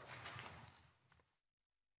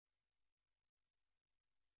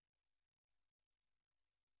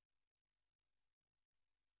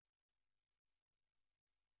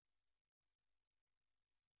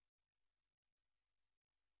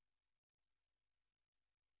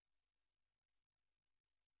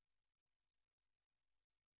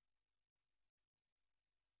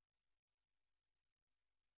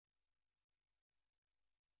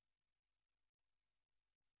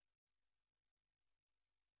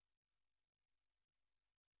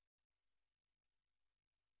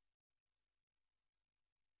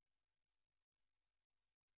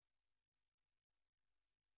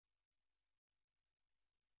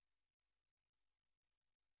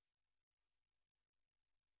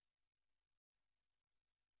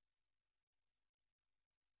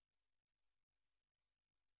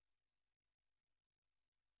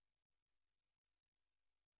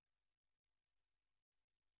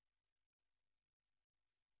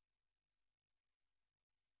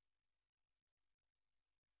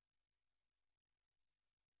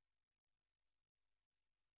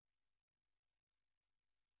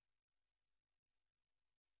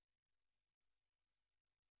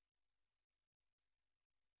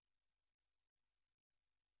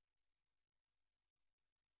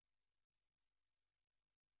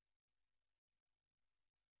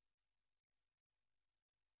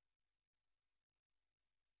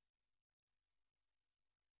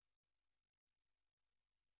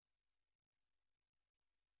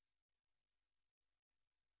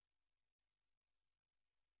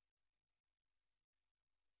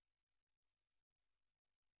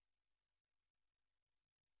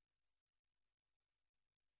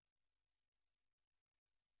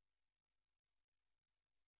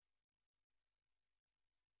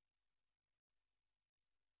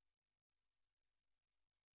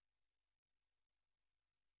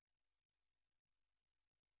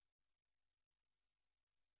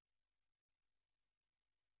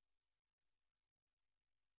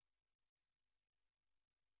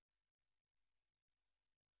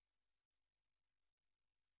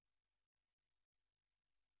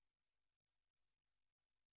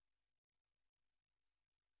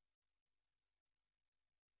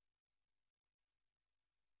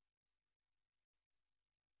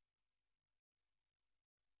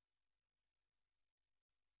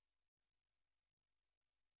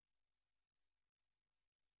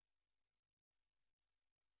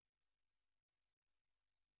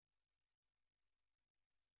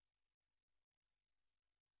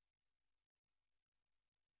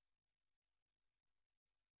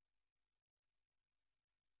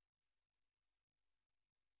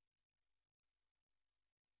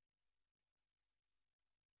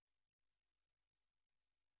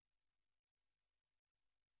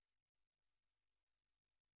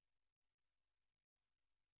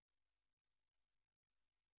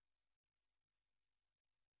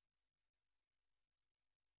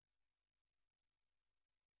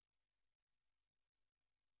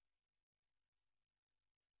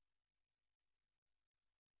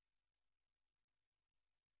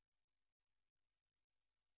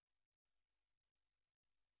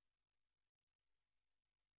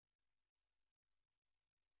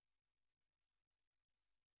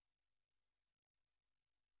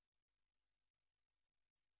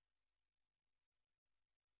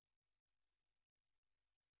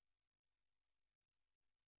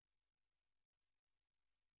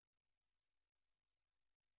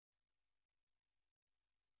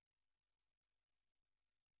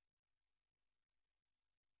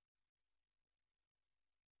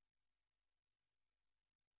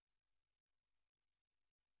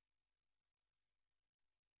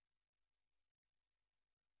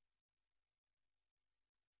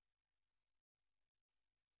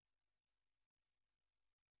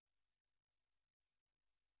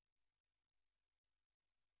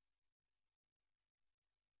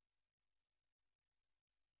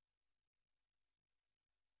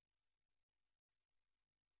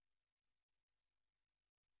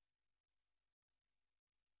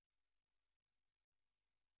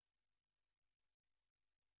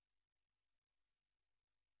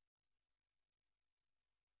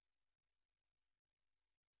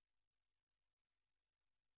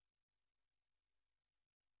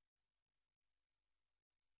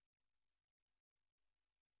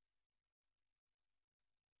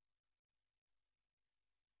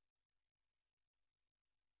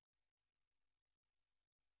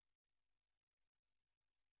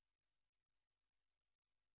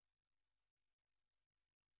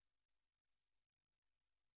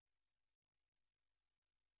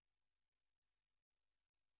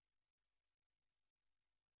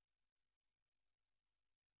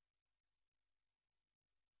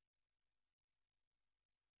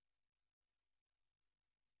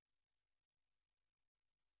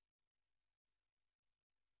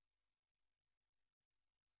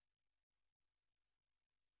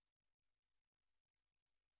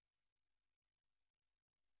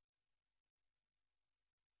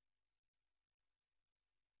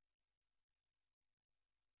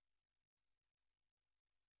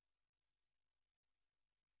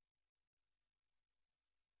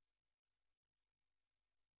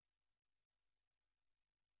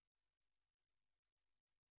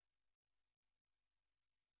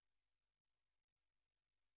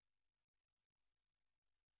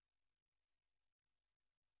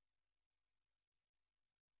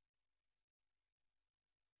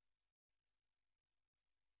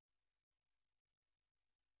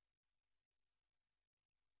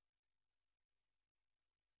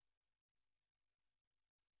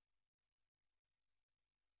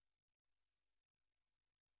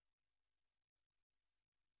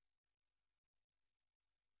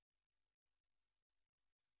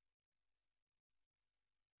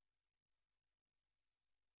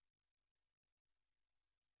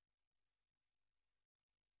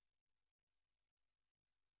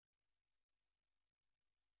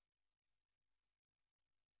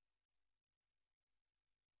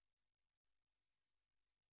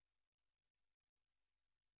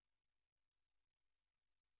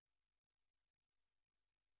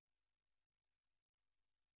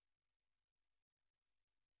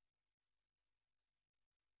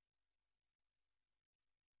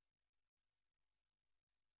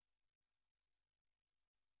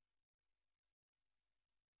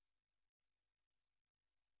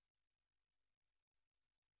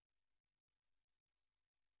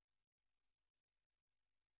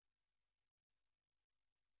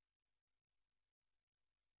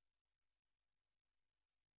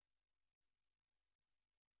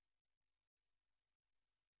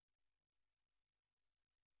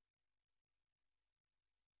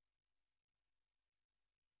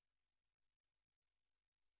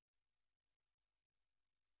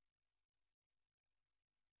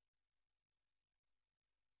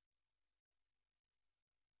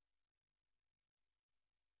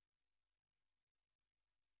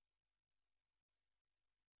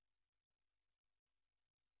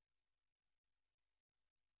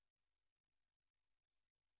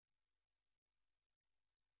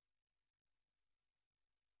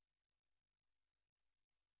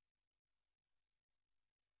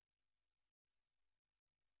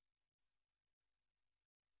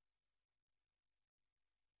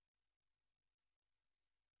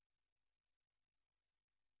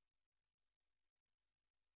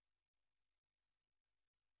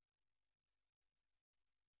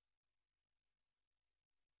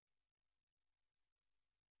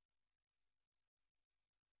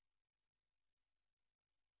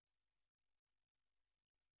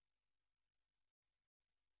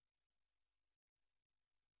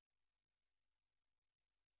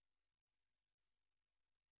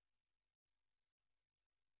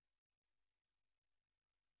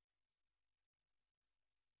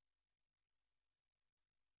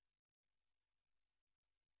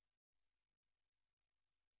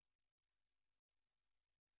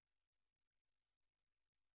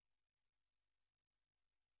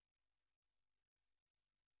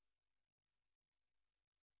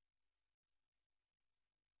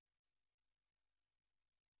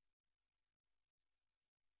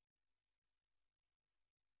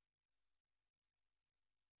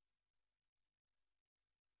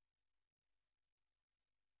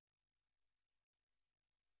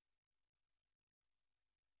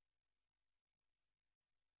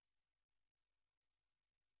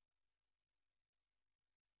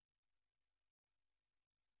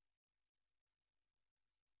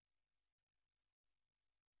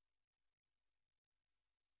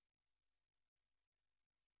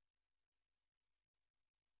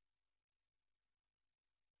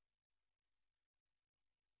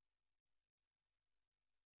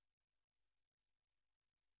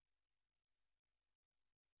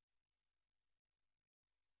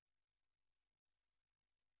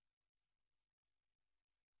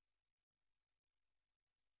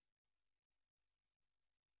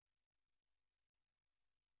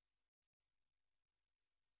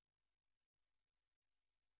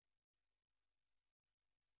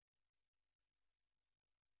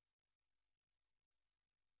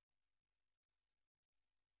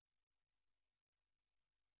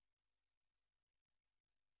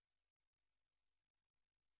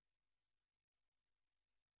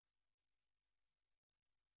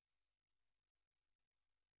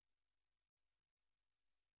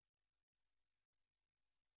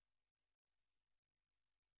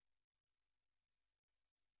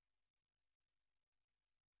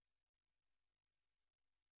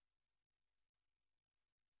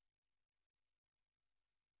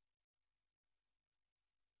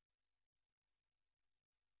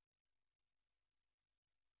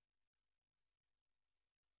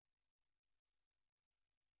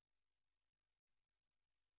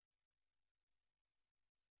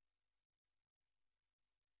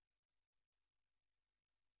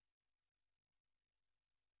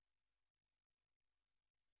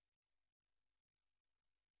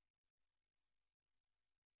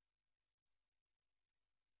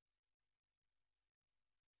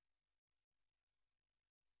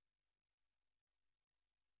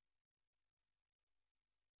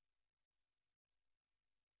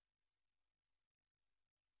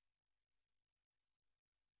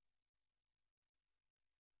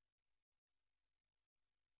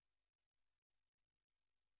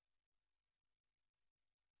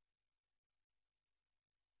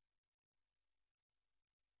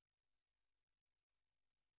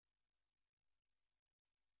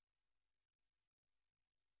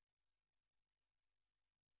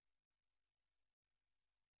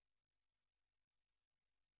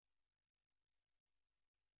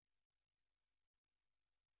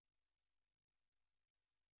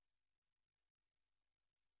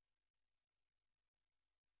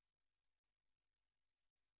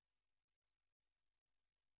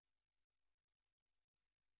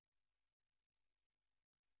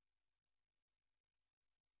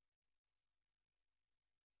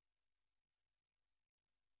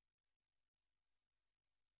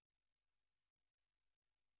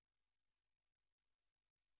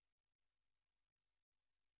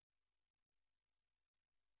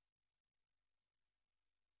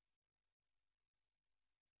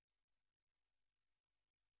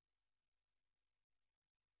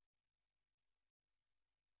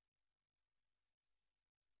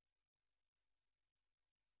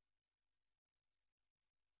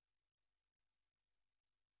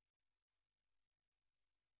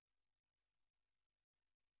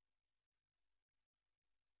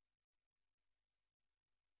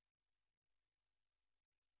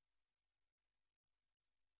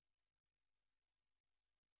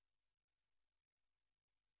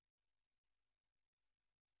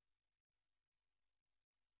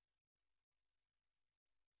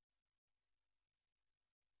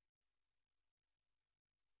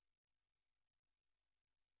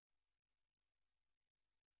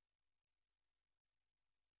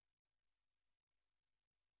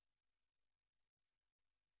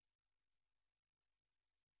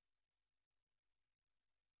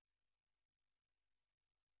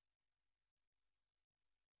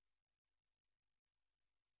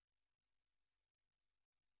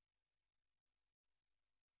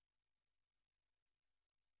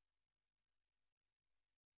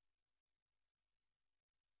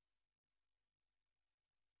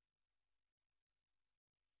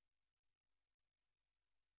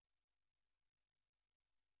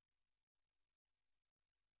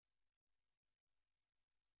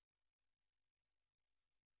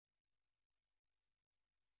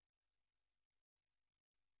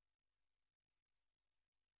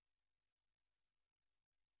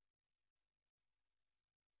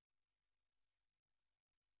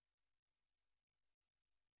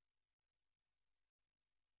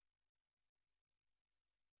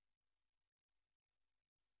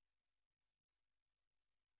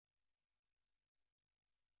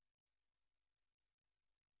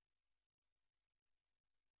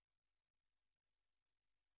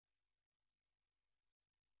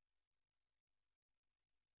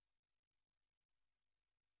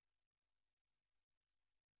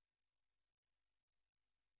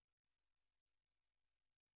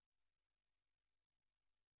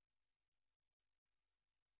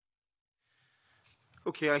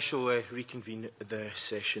 Okay, I shall reconvene the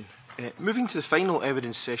session. Moving to the final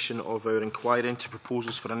evidence session of our inquiry into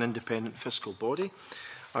proposals for an independent fiscal body,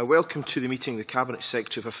 I welcome to the meeting the Cabinet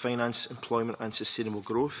Secretary for Finance, Employment and Sustainable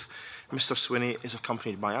Growth. Mr Swinney is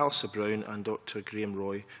accompanied by Ailsa Brown and Dr Graham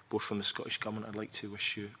Roy, both from the Scottish Government. I'd like to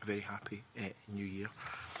wish you a very happy New Year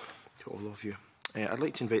to all of you. I'd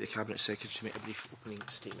like to invite the Cabinet Secretary to make a brief opening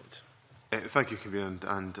statement. Thank you, Convener,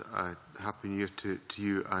 and Happy New Year to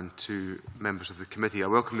you and to members of the committee. I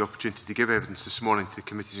welcome the opportunity to give evidence this morning to the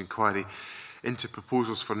committee's inquiry into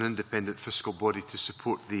proposals for an independent fiscal body to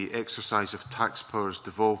support the exercise of tax powers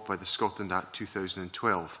devolved by the Scotland Act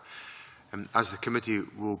 2012. As the committee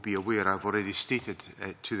will be aware, I have already stated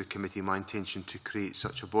to the committee my intention to create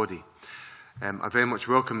such a body. I very much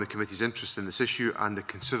welcome the committee's interest in this issue and the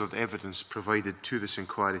considered evidence provided to this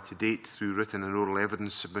inquiry to date through written and oral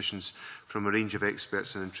evidence submissions from a range of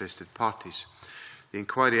experts and interested parties. The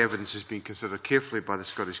inquiry evidence has been considered carefully by the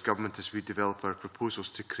Scottish Government as we develop our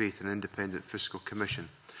proposals to create an independent fiscal commission.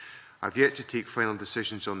 I have yet to take final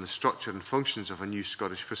decisions on the structure and functions of a new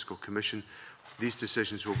Scottish Fiscal Commission. These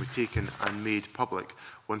decisions will be taken and made public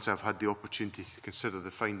once I have had the opportunity to consider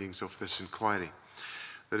the findings of this inquiry.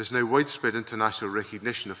 There is now widespread international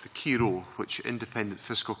recognition of the key role which independent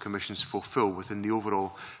fiscal commissions fulfil within the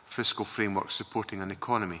overall fiscal framework supporting an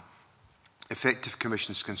economy. Effective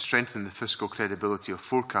commissions can strengthen the fiscal credibility of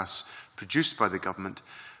forecasts produced by the Government,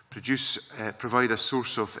 provide a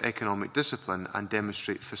source of economic discipline and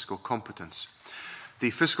demonstrate fiscal competence.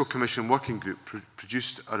 The Fiscal Commission Working Group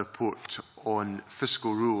produced a report on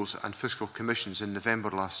fiscal rules and fiscal commissions in November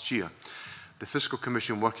last year. The Fiscal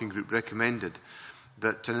Commission Working Group recommended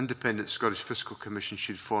that an independent Scottish Fiscal Commission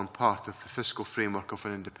should form part of the fiscal framework of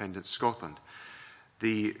an independent Scotland.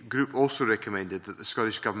 The group also recommended that the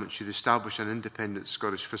Scottish Government should establish an independent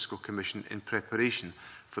Scottish Fiscal Commission in preparation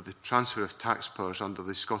for the transfer of tax powers under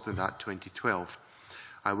the Scotland Act 2012.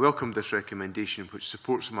 I welcome this recommendation, which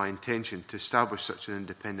supports my intention to establish such an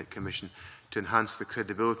independent commission to enhance the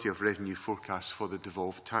credibility of revenue forecasts for the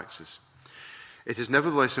devolved taxes. It is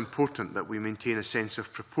nevertheless important that we maintain a sense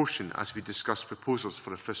of proportion as we discuss proposals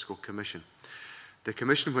for a fiscal commission. The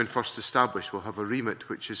Commission, when first established, will have a remit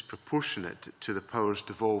which is proportionate to the powers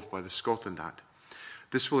devolved by the Scotland Act.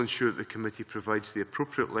 This will ensure that the committee provides the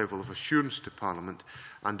appropriate level of assurance to Parliament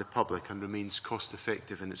and the public and remains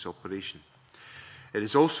cost-effective in its operation. It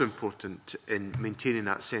is also important in maintaining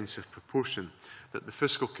that sense of proportion that the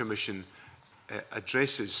Fiscal Commission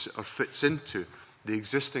addresses or fits into the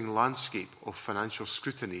existing landscape of financial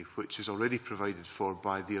scrutiny, which is already provided for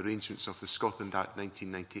by the arrangements of the Scotland Act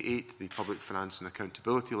 1998, the Public Finance and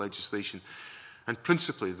Accountability legislation, and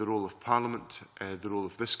principally the role of Parliament, the role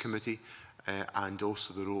of this committee, and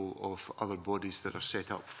also the role of other bodies that are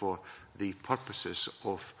set up for the purposes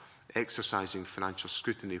of exercising financial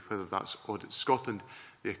scrutiny, whether that's Audit Scotland,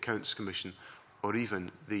 the Accounts Commission, or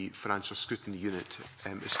even the Financial Scrutiny Unit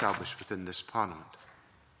established within this Parliament.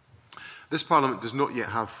 This Parliament does not yet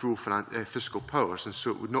have full fiscal powers, and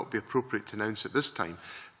so it would not be appropriate to announce at this time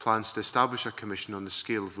plans to establish a commission on the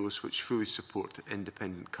scale of those which fully support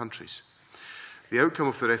independent countries. The outcome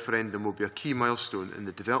of the referendum will be a key milestone in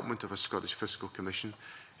the development of a Scottish Fiscal Commission.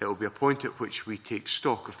 It will be a point at which we take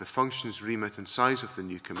stock of the functions, remit and size of the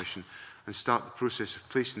new Commission and start the process of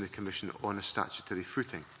placing the Commission on a statutory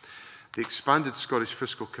footing. The expanded Scottish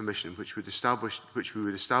Fiscal Commission, which we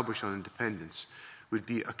would establish on independence, would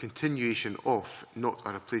be a continuation of, not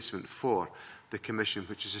a replacement for, the Commission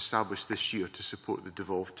which is established this year to support the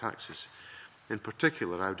devolved taxes. In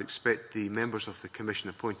particular, I would expect the members of the Commission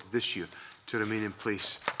appointed this year to remain in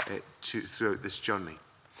place throughout this journey.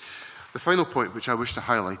 The final point which I wish to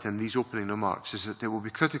highlight in these opening remarks is that it will be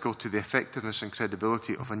critical to the effectiveness and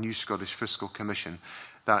credibility of a new Scottish Fiscal Commission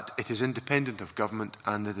that it is independent of government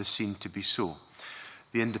and that it is seen to be so.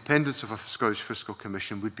 The independence of a Scottish Fiscal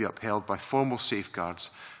Commission would be upheld by formal safeguards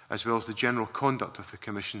as well as the general conduct of the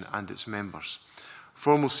Commission and its members.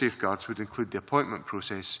 Formal safeguards would include the appointment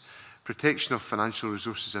process, protection of financial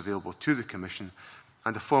resources available to the Commission,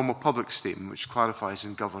 and a formal public statement which clarifies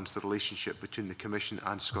and governs the relationship between the Commission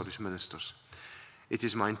and Scottish ministers. It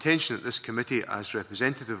is my intention that this committee, as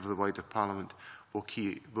representative of the wider Parliament,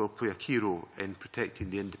 will play a key role in protecting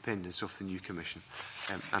the independence of the new Commission.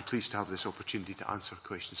 I'm pleased to have this opportunity to answer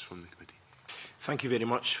questions from the committee. Thank you very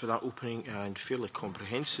much for that opening and fairly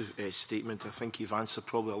comprehensive statement. I think you've answered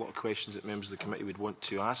probably a lot of questions that members of the committee would want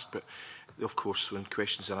to ask, but of course when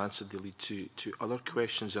questions are answered they lead to other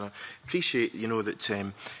questions. And I appreciate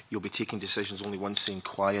that you'll be taking decisions only once the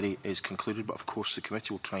inquiry is concluded, but of course the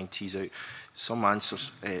committee will try and tease out some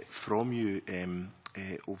answers from you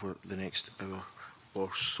over the next hour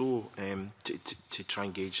or so to try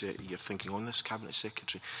and gauge your thinking on this, Cabinet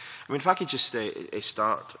Secretary. I mean, if I could just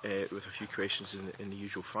start with a few questions in the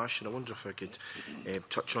usual fashion. I wonder if I could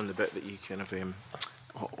touch on the bit that you kind of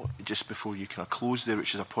just before you kind of close there,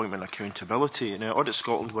 which is appointment accountability. Now, Audit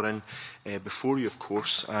Scotland were in before you, of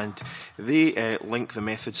course, and they link the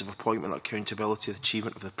methods of appointment accountability to the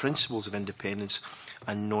achievement of the principles of independence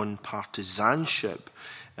and non-partisanship.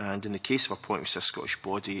 And in the case of appointments to a Scottish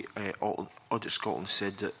body, Audit Scotland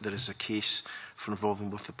said that there is a case for involving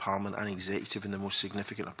both the Parliament and Executive in the most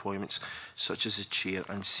significant appointments, such as the Chair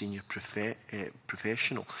and Senior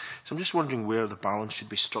Professional. So I'm just wondering where the balance should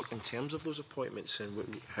be struck in terms of those appointments and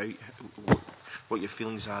what your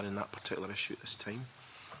feelings are in that particular issue at this time.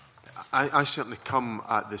 I certainly come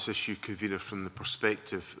at this issue, Convener, from the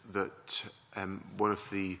perspective that one of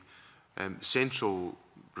the central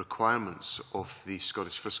requirements of the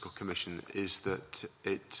Scottish Fiscal Commission is that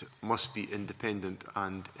it must be independent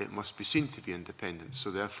and it must be seen to be independent.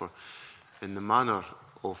 So therefore, in the manner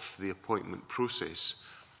of the appointment process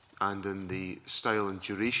and in the style and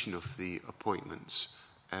duration of the appointments,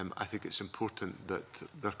 I think it's important that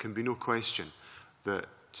there can be no question that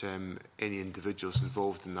any individuals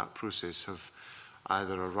involved in that process have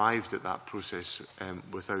either arrived at that process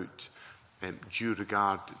without due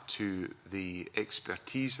regard to the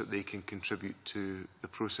expertise that they can contribute to the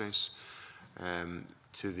process,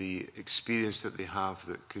 to the experience that they have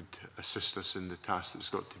that could assist us in the task that's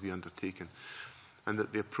got to be undertaken, and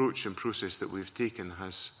that the approach and process that we've taken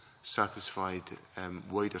has satisfied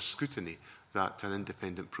wider scrutiny that an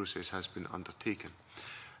independent process has been undertaken.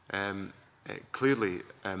 Clearly,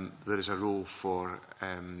 there is a role for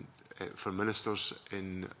ministers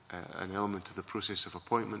in an element of the process of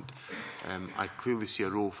appointment. I clearly see a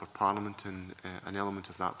role for Parliament in an element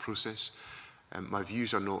of that process. My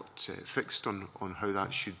views are not fixed on how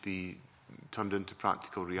that should be turned into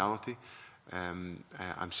practical reality.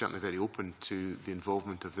 I'm certainly very open to the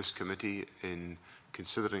involvement of this committee in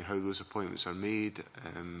considering how those appointments are made,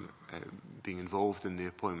 being involved in the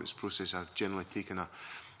appointments process. I've generally taken a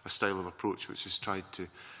style of approach which has tried to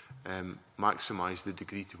maximise the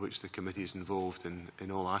degree to which the committee is involved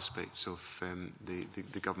in all aspects of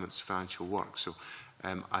the government's financial work. So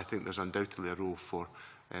I think there's undoubtedly a role for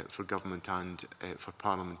government and for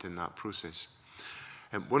Parliament in that process.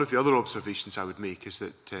 One of the other observations I would make is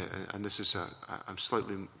that, and this is I'm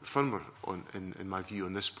slightly firmer in my view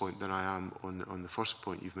on this point than I am on the first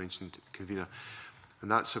point you've mentioned, Convener, and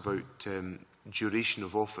that's about duration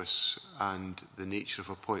of office and the nature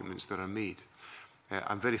of appointments that are made.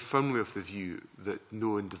 I'm very firmly of the view that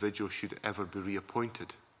no individual should ever be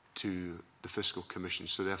reappointed to the Fiscal Commission,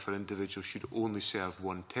 so therefore individuals should only serve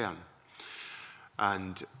one term.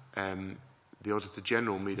 And the Auditor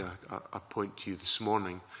General made a point to you this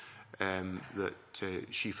morning that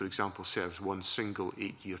she, for example, serves one single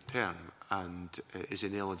 8-year term and is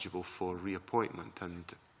ineligible for reappointment. And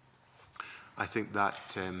I think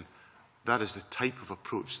that that is the type of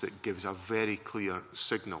approach that gives a very clear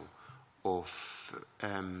signal of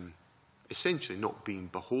essentially not being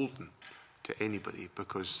beholden to anybody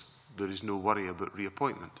because there is no worry about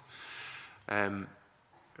reappointment.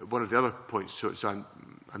 One of the other points, so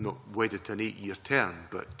I'm not wedded to an 8-year term,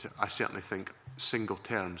 but I certainly think single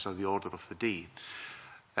terms are the order of the day.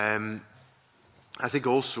 I think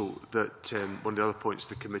also that one of the other points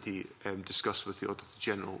the committee discussed with the Auditor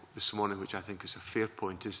General this morning, which I think is a fair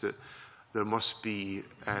point, is that there must be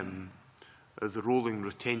the rolling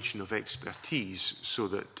retention of expertise so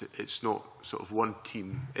that it's not sort of one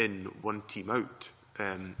team in, one team out,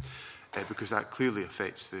 because that clearly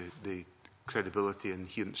affects the credibility and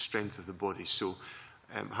inherent strength of the body. So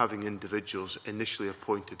having individuals initially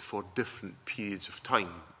appointed for different periods of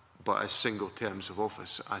time, but as single terms of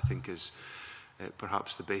office, I think is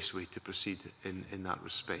perhaps the best way to proceed in that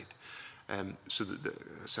respect. So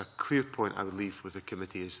it's a clear point I would leave with the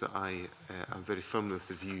committee is that I am very firmly of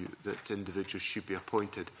the view that individuals should be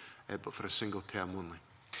appointed, but for a single term only.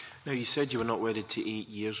 Now, you said you were not wedded to 8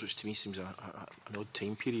 years, which to me seems an odd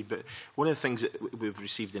time period, but one of the things that we've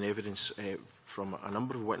received in evidence from a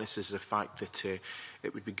number of witnesses is the fact that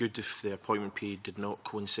it would be good if the appointment period did not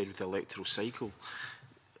coincide with the electoral cycle.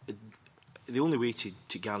 The only way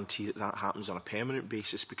to guarantee that that happens on a permanent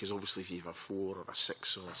basis, because obviously if you have a 4 or a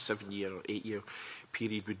 6 or a 7-year or 8-year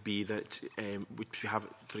period, would be that would have,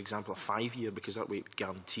 for example, a 5-year, because that way it would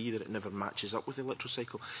guarantee that it never matches up with the electoral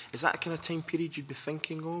cycle. Is that a kind of time period you'd be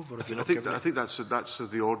thinking of? Or I think that's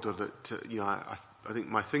the order that I think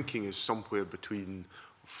my thinking is somewhere between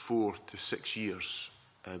 4 to 6 years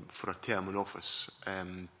for a term in office.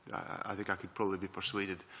 I think I could probably be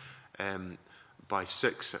persuaded by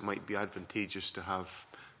 6, it might be advantageous to have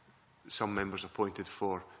some members appointed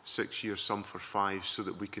for 6 years, some for 5, so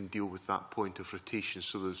that we can deal with that point of rotation,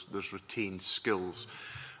 so there's retained skills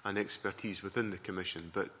and expertise within the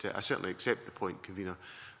Commission. But I certainly accept the point, Convener,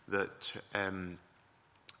 that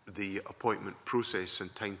the appointment process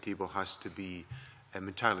and timetable has to be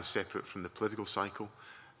entirely separate from the political cycle.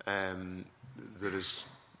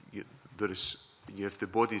 If the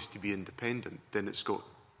body is to be independent, then it's got,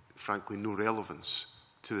 frankly, no relevance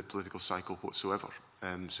to the political cycle whatsoever.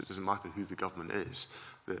 So it doesn't matter who the government is,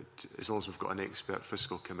 that as long as we've got an expert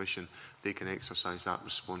fiscal commission, they can exercise that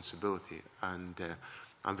responsibility. And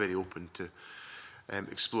I'm very open to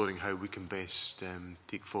exploring how we can best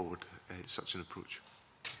take forward such an approach.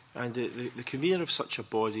 And the convener of such a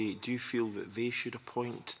body, do you feel that they should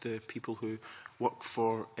appoint the people who work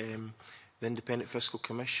for the Independent Fiscal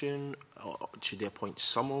Commission, or should they appoint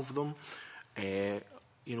some of them?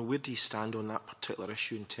 You know, where do you stand on that particular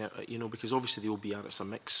issue? You know, because obviously the OBR, it's a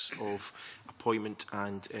mix of appointment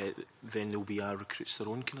and then the OBR recruits their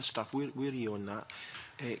own kind of staff. Where are you on that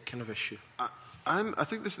kind of issue? I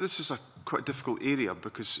think this is a quite difficult area,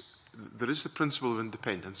 because there is the principle of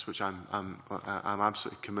independence, which I'm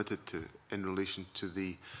absolutely committed to in relation to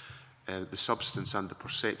the substance and the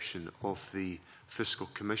perception of the Fiscal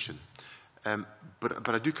Commission.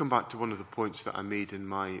 But I do come back to one of the points that I made in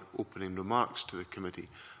my opening remarks to the committee,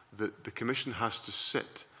 that the Commission has to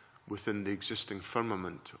sit within the existing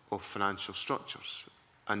firmament of financial structures.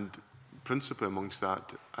 And principally amongst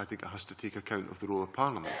that, I think it has to take account of the role of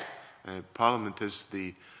Parliament. Parliament is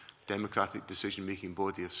the democratic decision-making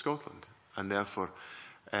body of Scotland, and therefore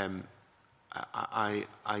I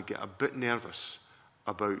get a bit nervous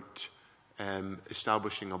about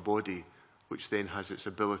establishing a body which then has its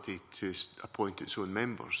ability to appoint its own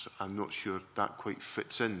members. I'm not sure that quite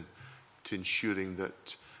fits in to ensuring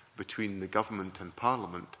that between the government and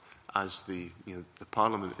Parliament, as the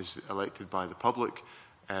Parliament is elected by the public,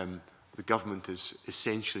 the government is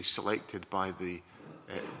essentially selected by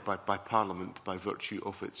by Parliament by virtue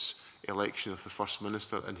of its election of the First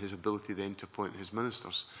Minister and his ability then to appoint his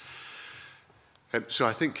ministers. So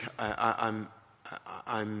I think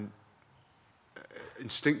I'm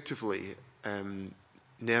instinctively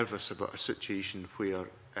nervous about a situation where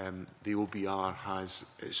the OBR has,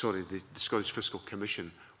 the Scottish Fiscal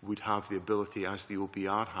Commission would have the ability, as the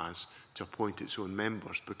OBR has, to appoint its own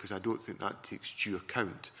members, because I don't think that takes due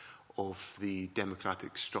account of the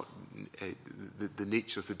democratic the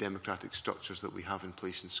nature of the democratic structures that we have in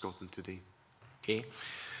place in Scotland today. Okay.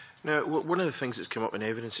 Now, one of the things that's come up in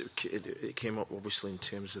evidence, it came up obviously in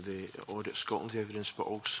terms of the Audit Scotland evidence, but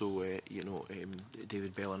also,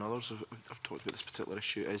 David Bell and others have talked about this particular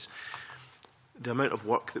issue, is the amount of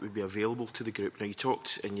work that would be available to the group. Now, you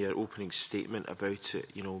talked in your opening statement about it,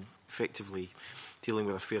 effectively dealing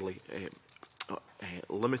with a fairly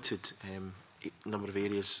limited number of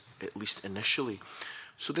areas, at least initially.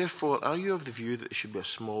 So, therefore, are you of the view that there should be a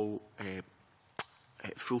small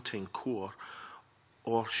full-time core,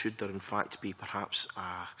 or should there in fact be perhaps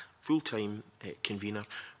a full-time convener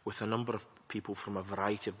with a number of people from a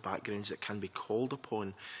variety of backgrounds that can be called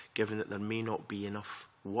upon, given that there may not be enough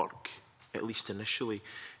work, at least initially,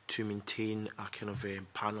 to maintain a kind of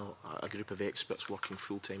panel, a group of experts working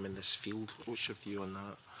full-time in this field? What's your view on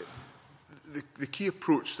that? The key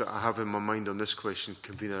approach that I have in my mind on this question,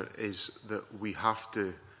 Convener, is that we have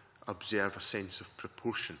to observe a sense of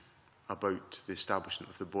proportion about the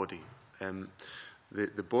establishment of the body.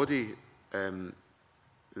 The body, in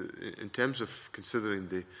terms of considering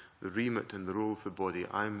the remit and the role of the body,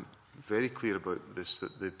 I'm very clear about this,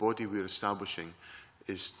 that the body we're establishing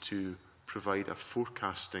is to provide a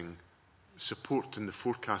forecasting support in the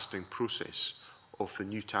forecasting process of the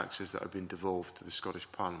new taxes that are being devolved to the Scottish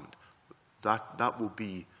Parliament. That will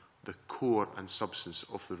be the core and substance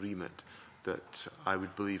of the remit that I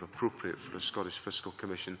would believe appropriate for a Scottish Fiscal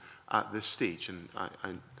Commission at this stage. And I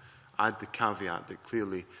add the caveat that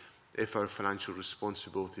clearly, if our financial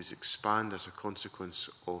responsibilities expand as a consequence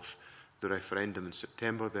of the referendum in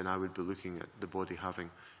September, then I would be looking at the body having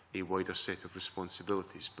a wider set of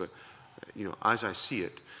responsibilities. But, as I see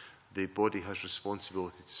it, the body has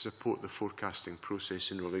responsibility to support the forecasting process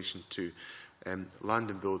in relation to land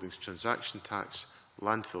and buildings transaction tax,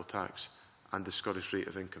 landfill tax, and the Scottish rate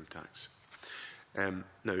of income tax.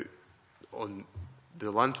 Now, on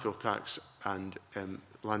the landfill tax and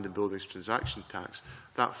land and buildings transaction tax,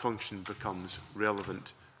 that function becomes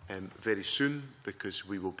relevant very soon, because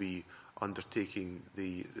we will be undertaking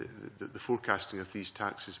the forecasting of these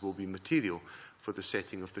taxes will be material for the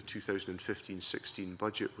setting of the 2015-16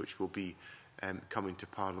 budget, which will be coming to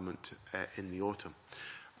Parliament in the autumn.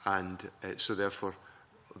 and so therefore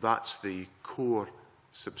that's the core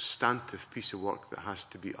substantive piece of work that has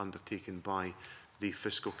to be undertaken by the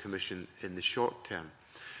Fiscal Commission in the short term.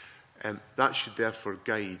 That should therefore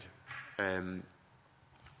guide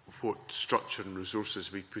what structure and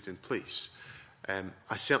resources we put in place.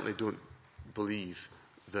 I certainly don't believe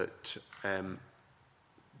that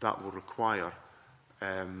that will require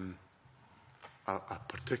a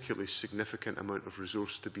particularly significant amount of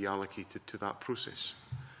resource to be allocated to that process.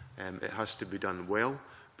 It has to be done well,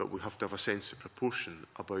 but we have to have a sense of proportion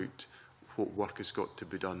about what work has got to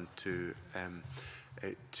be done to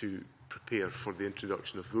prepare for the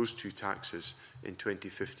introduction of those two taxes in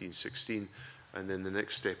 2015-16, and then the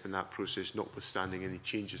next step in that process, notwithstanding any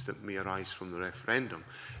changes that may arise from the referendum,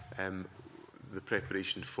 the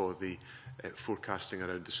preparation for the forecasting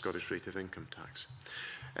around the Scottish rate of income tax.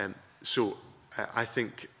 So I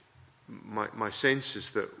think my sense is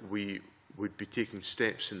that we would be taking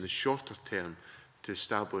steps in the shorter term to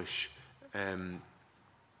establish and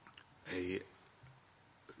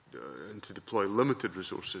to deploy limited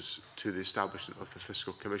resources to the establishment of the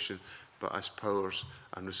Fiscal Commission, but as powers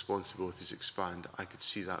and responsibilities expand, I could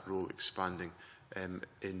see that role expanding to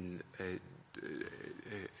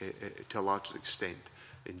a larger extent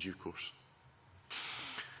in due course.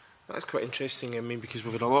 That's quite interesting. I mean, because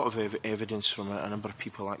we've had a lot of evidence from a number of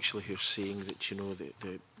people actually who are saying that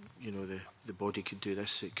the body could do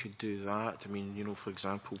this, it could do that. I mean, for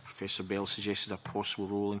example, Professor Bell suggested a possible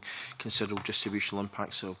role in considerable distributional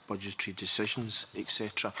impacts of budgetary decisions,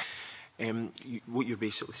 etc. What you're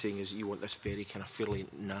basically saying is that you want this very kind of fairly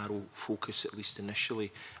narrow focus, at least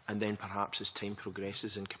initially, and then perhaps as time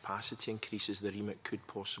progresses and capacity increases, the remit could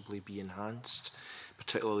possibly be enhanced,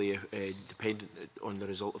 particularly dependent on the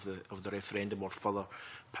result of the referendum or further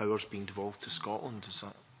powers being devolved to Scotland. Is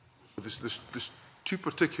that? There's two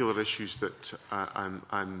particular issues that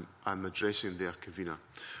I'm addressing there, Convener.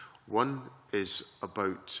 One is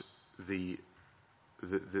about the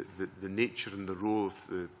nature and the role of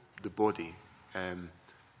the body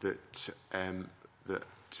that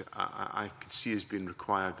I could see as being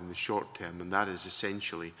required in the short term, and that is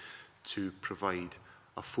essentially to provide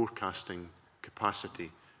a forecasting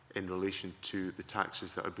capacity in relation to the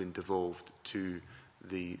taxes that have been devolved to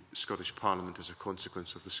the Scottish Parliament as a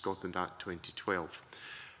consequence of the Scotland Act 2012.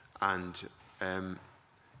 And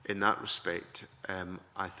in that respect,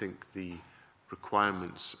 I think the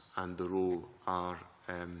requirements and the role are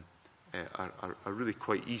really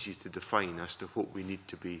quite easy to define as to what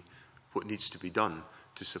needs to be done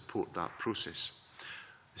to support that process.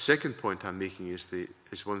 The second point I'm making is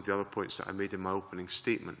one of the other points that I made in my opening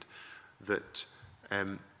statement, that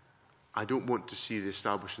I don't want to see the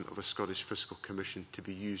establishment of a Scottish Fiscal Commission to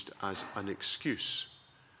be used as an excuse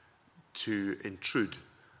to intrude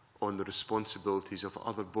on the responsibilities of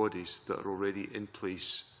other bodies that are already in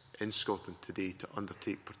place in Scotland today to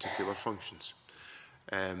undertake particular functions.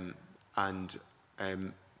 The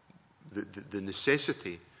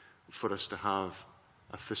necessity for us to have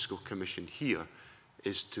a Fiscal Commission here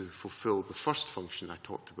is to fulfil the first function I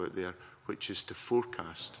talked about there, which is to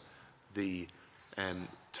forecast the the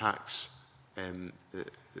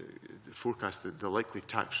likely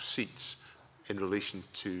tax receipts in relation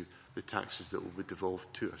to the taxes that will be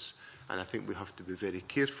devolved to us. And I think we have to be very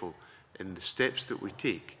careful in the steps that we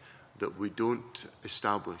take that we don't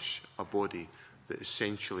establish a body that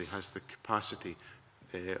essentially has the capacity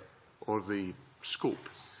or the scope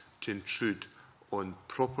to intrude on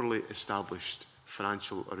properly established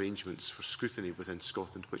financial arrangements for scrutiny within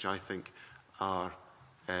Scotland, which I think are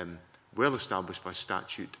well established by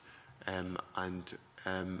statute and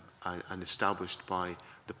established by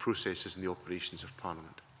the processes and the operations of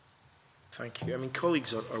Parliament. Thank you. I mean,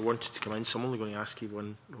 colleagues are wanted to come in, so I'm only going to ask you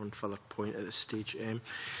one further point at this stage.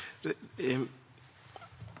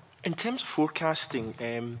 In terms of forecasting,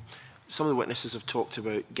 some of the witnesses have talked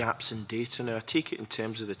about gaps in data. Now, I take it in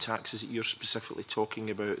terms of the taxes that you're specifically talking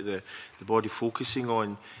about, the body focusing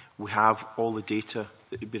on, we have all the data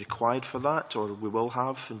that would be required for that, or we will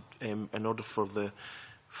have in order for the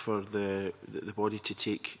body to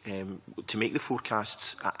take to make the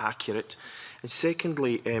forecasts accurate. And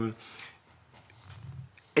secondly,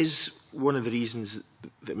 is one of the reasons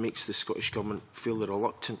that makes the Scottish Government feel they're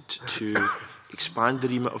reluctant to expand the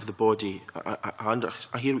remit of the body?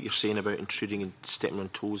 I hear what you're saying about intruding and stepping on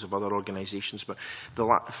toes of other organisations, but the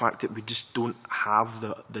fact that we just don't have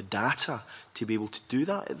the data to be able to do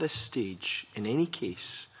that at this stage, in any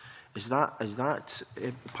case, is that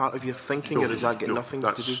part of your thinking, or is that got nothing to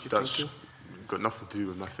do with your thinking? Got nothing to do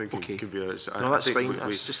with my thinking. Okay. No, that's fine.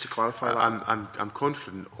 That's just to clarify that. I'm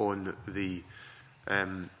confident on the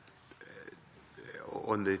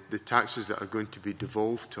on the taxes that are going to be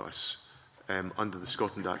devolved to us under the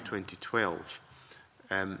Scotland Act 2012,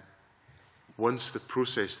 once the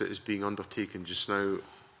process that is being undertaken just now,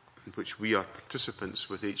 in which we are participants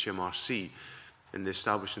with HMRC in the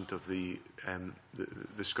establishment of the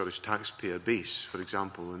Scottish taxpayer base, for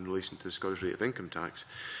example, in relation to the Scottish rate of income tax,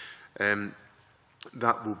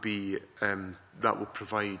 that will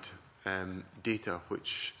provide data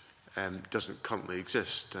which doesn't currently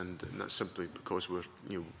exist, and that's simply because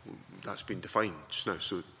that's been defined just now.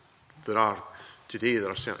 So there are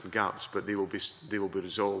certain gaps, but they will be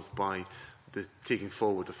resolved by the taking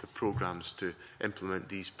forward of the programmes to implement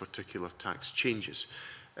these particular tax changes.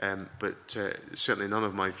 But certainly none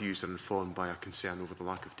of my views are informed by a concern over the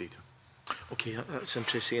lack of data. Okay, that's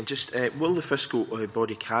interesting. And just, will the fiscal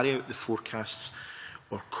body carry out the forecasts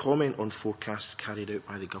or comment on forecasts carried out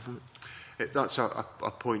by the government? That's a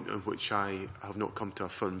point on which I have not come to a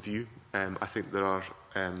firm view. I think there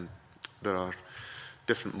are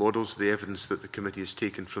different models. The evidence that the committee has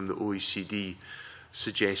taken from the OECD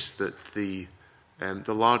suggests that the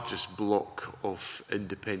largest block of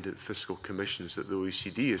independent fiscal commissions that the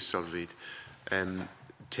OECD has surveyed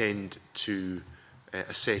tend to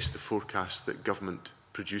assess the forecast that government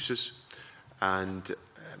produces, and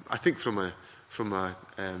I think from a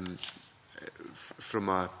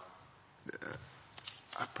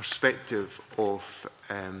perspective of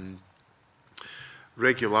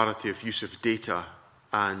regularity of use of data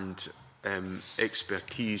and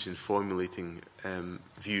expertise in formulating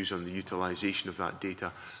views on the utilisation of that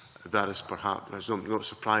data, that is perhaps, I'm not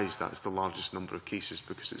surprised that's the largest number of cases,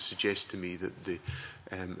 because it suggests to me that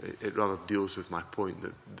it rather deals with my point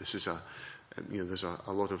that this is there's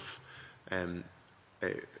a lot of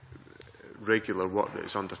regular work that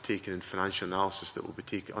is undertaken in financial analysis that will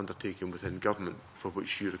be undertaken within government, for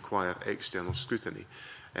which you require external scrutiny.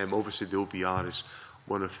 Obviously, the OBR is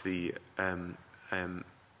one of the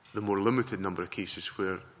more limited number of cases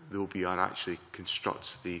where the OBR actually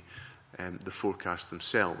constructs the forecasts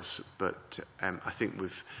themselves. But I think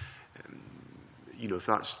we've, if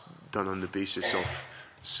that's done on the basis of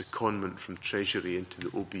secondment from Treasury into the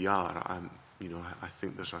OBR, I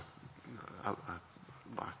think there's a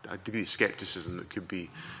degree of scepticism that could be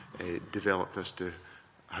developed as to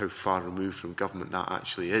how far removed from government that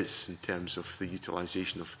actually is in terms of the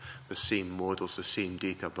utilisation of the same models, the same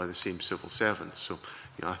data by the same civil servants. So,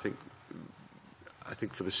 I think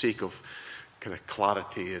for the sake of kind of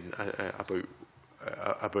clarity and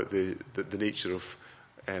about the nature of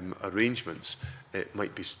arrangements, it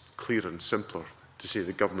might be clearer and simpler to say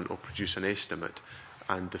the government will produce an estimate,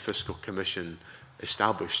 and the Fiscal Commission,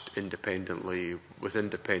 established independently with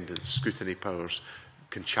independent scrutiny powers,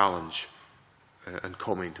 can challenge and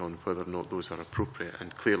comment on whether or not those are appropriate.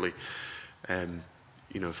 And clearly,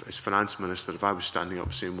 as Finance Minister, if I was standing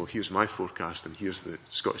up saying, well, here's my forecast and here's the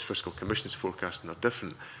Scottish Fiscal Commission's forecast and they're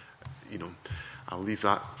different, I'll leave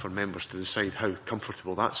that for members to decide how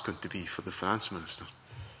comfortable that's going to be for the Finance Minister.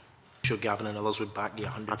 I'm sure Gavin and others would back you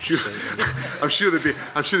 100%. I'm sure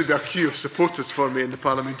there'd be a queue of supporters for me in the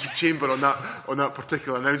parliamentary chamber on that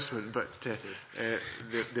particular announcement. But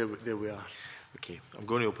there we are. Okay, I'm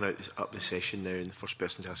going to open up the session now, and the first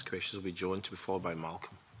person to ask questions will be John, to be followed by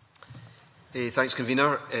Malcolm. Thanks,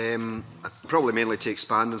 Convener. Probably mainly to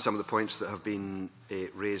expand on some of the points that have been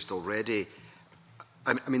raised already.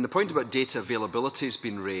 I mean, the point about data availability has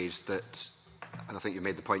been raised, that, and I think you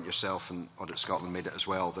made the point yourself, and Audit Scotland made it as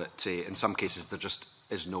well, that in some cases there just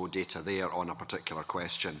is no data there on a particular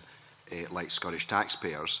question, like Scottish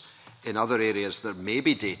taxpayers. In other areas there may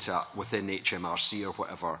be data within HMRC or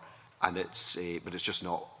whatever, and but it's just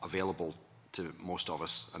not available to most of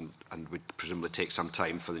us, and would presumably take some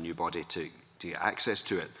time for the new body to get access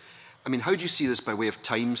to it. I mean, how do you see this by way of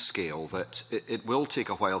time scale, that it will take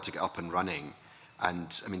a while to get up and running,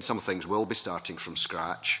 and I mean, some things will be starting from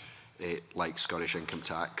scratch, like Scottish income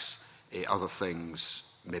tax. Other things,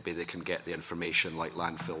 maybe they can get the information, like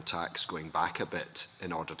landfill tax, going back a bit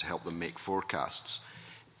in order to help them make forecasts.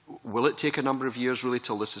 Will it take a number of years, really,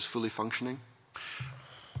 till this is fully functioning?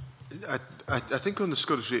 I think on the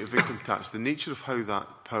Scottish rate of income tax, the nature of how that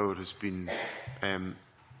power has been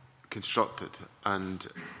constructed, and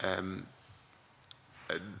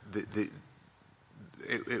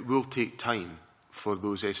it will take time for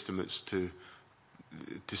those estimates to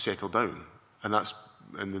settle down, and that's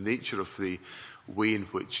in the nature of the way in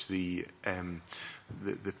which the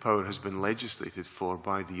power has been legislated for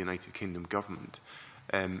by the United Kingdom government.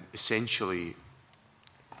 Essentially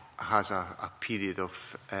has a period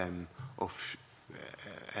of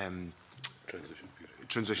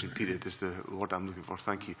transition period is the word I'm looking for,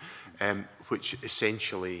 thank you, which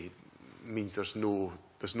essentially means there's no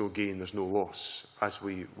gain, there's no loss as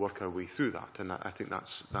we work our way through that. And I think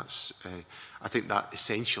I think that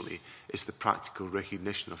essentially is the practical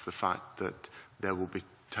recognition of the fact that there will be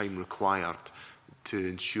time required to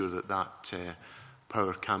ensure that that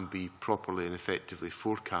power can be properly and effectively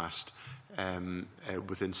forecast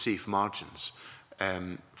within safe margins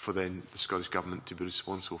for then the Scottish Government to be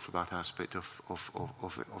responsible for that aspect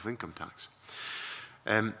of income tax.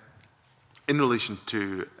 In relation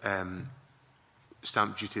to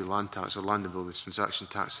stamp duty, land tax, or land and buildings transaction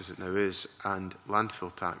tax as it now is, and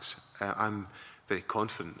landfill tax, I'm very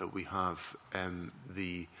confident that we have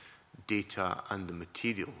the data and the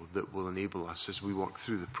material that will enable us, as we work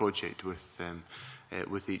through the project with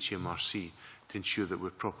HMRC, to ensure that we're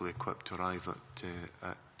properly equipped to arrive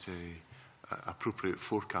at appropriate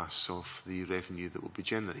forecasts of the revenue that will be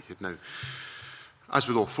generated. Now, as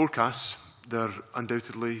with all forecasts, there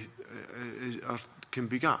undoubtedly can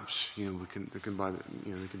be gaps. They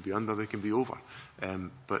can be under, they can be over.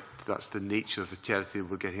 But that's the nature of the territory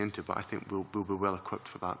we're getting into. But I think we'll be well equipped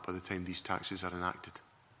for that by the time these taxes are enacted.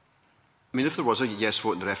 I mean, if there was a yes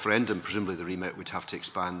vote in the referendum, presumably the remit would have to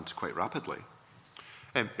expand quite rapidly.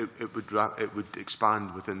 It would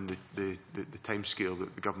expand within the timescale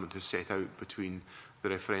that the government has set out between the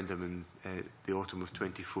referendum in the autumn of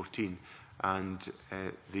 2014 and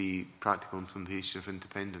the practical implementation of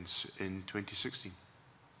independence in 2016.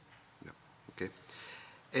 Yeah. Okay.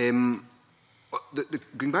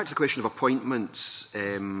 Going back to the question of appointments,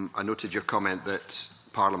 I noted your comment that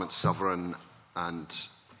Parliament's sovereign and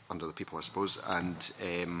under the people, I suppose, and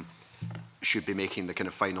should be making the kind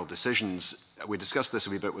of final decisions. We discussed this a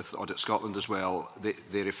wee bit with Audit Scotland as well.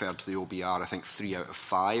 They referred to the OBR. I think 3 out of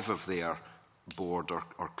 5 of their board or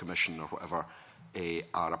commission or whatever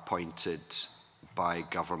are appointed by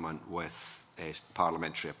government with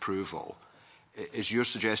parliamentary approval. Is your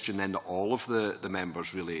suggestion then that all of the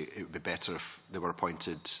members really, it would be better if they were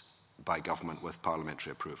appointed by government with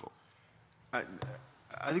parliamentary approval?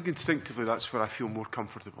 I think instinctively that's where I feel more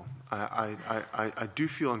comfortable. I do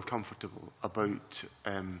feel uncomfortable about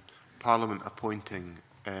Parliament appointing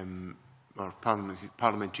or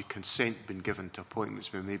parliamentary consent being given to appointments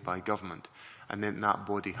being made by government, and then that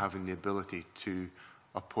body having the ability to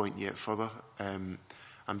appoint yet further.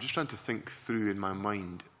 I'm just trying to think through in my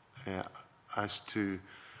mind as to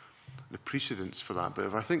the precedents for that. But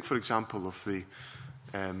if I think, for example, of the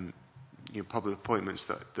public appointments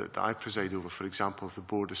that I preside over, for example, of the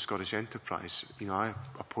Board of Scottish Enterprise, I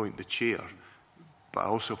appoint the chair, but I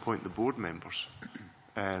also appoint the board members.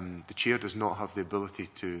 The chair does not have the ability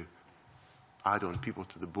to add on people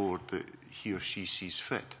to the board that he or she sees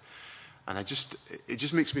fit. And it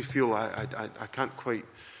just makes me feel I can't quite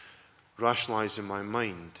rationalise in my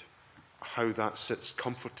mind how that sits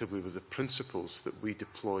comfortably with the principles that we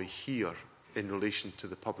deploy here in relation to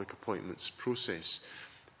the public appointments process,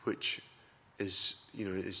 which is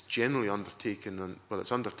generally undertaken on,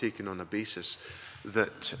 it's undertaken on a basis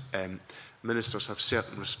that ministers have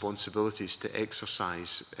certain responsibilities to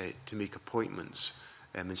exercise to make appointments.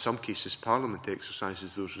 In some cases, Parliament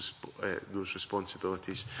exercises those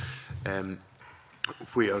responsibilities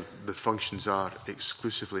where the functions are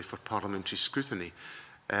exclusively for parliamentary scrutiny.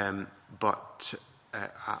 But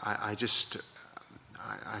I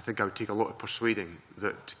think I would take a lot of persuading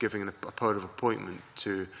that giving a power of appointment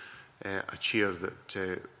to a chair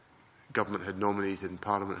that government had nominated and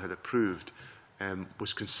Parliament had approved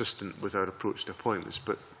was consistent with our approach to appointments.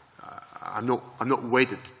 But I'm not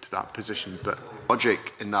wedded to that position. But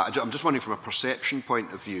logic in that, I'm just wondering from a perception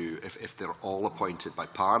point of view, if they're all appointed by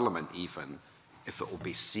Parliament, even if it will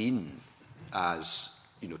be seen as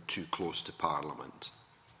too close to Parliament.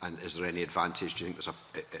 And is there any advantage? Do you think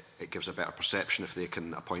it gives a better perception if they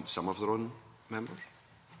can appoint some of their own members?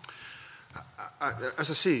 As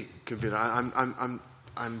I say, Convener,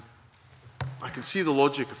 I can see the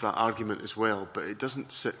logic of that argument as well, but it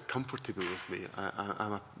doesn't sit comfortably with me.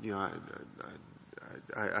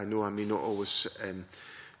 I know I may not always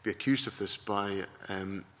be accused of this by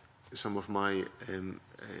some of my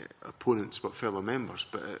opponents, but fellow members.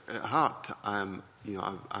 But at heart, I'm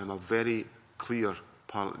a very clear,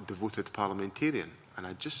 devoted parliamentarian, and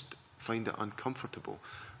I just find it uncomfortable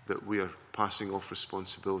that we are passing off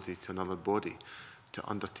responsibility to another body to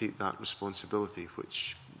undertake that responsibility,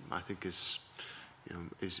 which I think is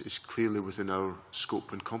clearly within our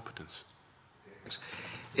scope and competence.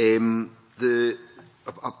 A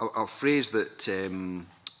phrase that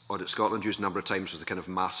Audit Scotland used a number of times was the kind of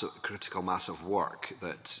critical mass of work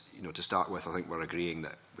that, to start with, I think we're agreeing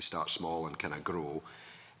that we start small and kind of grow.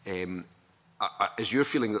 Is your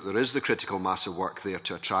feeling that there is the critical mass of work there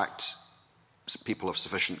to attract people of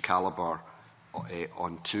sufficient calibre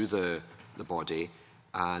onto the body,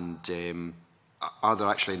 and are there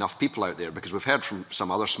actually enough people out there? Because we've heard from some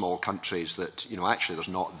other small countries that, you know, actually there's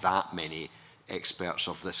not that many experts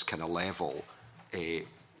of this kind of level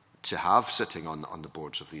to have sitting on the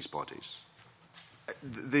boards of these bodies.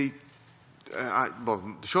 Well,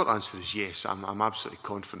 the short answer is yes. I'm absolutely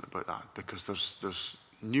confident about that, because there's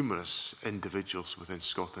numerous individuals within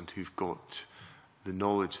Scotland who've got the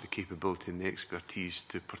knowledge, the capability and the expertise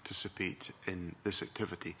to participate in this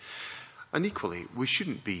activity. And equally, we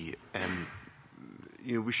shouldn't be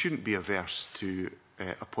averse to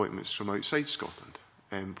appointments from outside Scotland.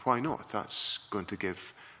 Why not? That's going to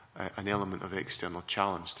give an element of external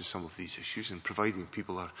challenge to some of these issues, and providing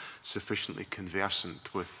people are sufficiently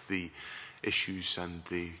conversant with the issues and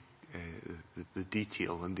the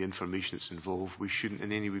detail and the information that's involved, we shouldn't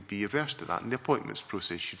in any way be averse to that. And the appointments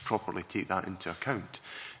process should properly take that into account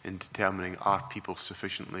in determining are people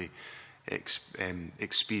sufficiently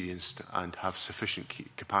experienced and have sufficient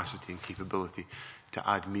capacity and capability to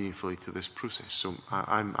add meaningfully to this process. So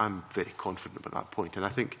I'm very confident about that point, and I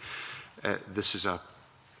think this is a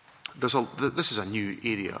new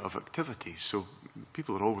area of activity. So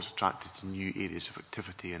people are always attracted to new areas of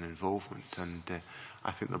activity and involvement, and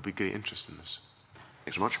I think there'll be great interest in this.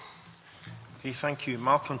 Thanks so much. Okay, thank you.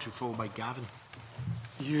 Malcolm, to be followed by Gavin.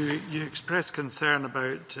 You expressed concern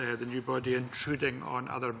about the new body intruding on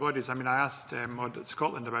other bodies. I mean, I asked Audit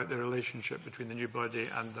Scotland about the relationship between the new body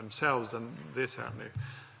and themselves, and they certainly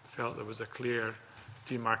felt there was a clear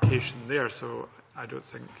demarcation there. So I don't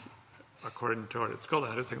think, according to Audit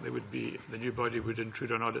Scotland, I don't think the new body would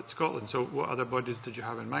intrude on Audit Scotland. So what other bodies did you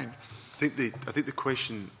have in mind? I think the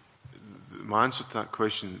question, my answer to that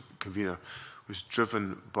question, Convener, was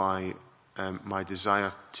driven by my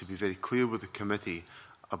desire to be very clear with the committee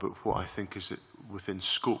about what I think is within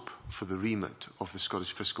scope for the remit of the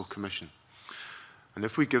Scottish Fiscal Commission. And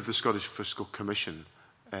if we give the Scottish Fiscal Commission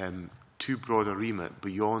too broad a remit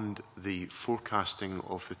beyond the forecasting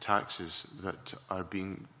of the taxes that are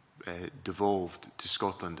being devolved to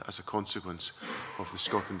Scotland as a consequence of the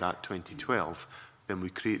Scotland Act 2012, then we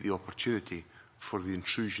create the opportunity for the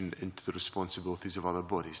intrusion into the responsibilities of other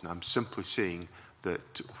bodies. And I'm simply saying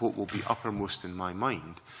that what will be uppermost in my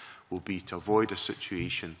mind will be to avoid a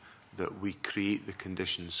situation that we create the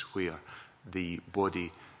conditions where the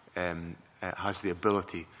body has the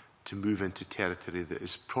ability to move into territory that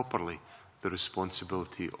is properly the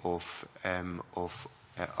responsibility of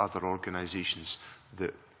other organisations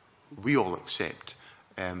that we all accept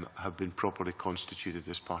have been properly constituted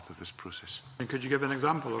as part of this process. And could you give an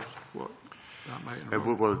example of what that might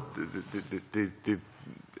involve? Well,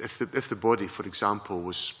 if the body, for example,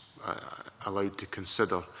 was allowed to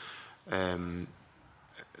consider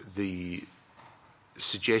the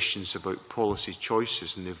suggestions about policy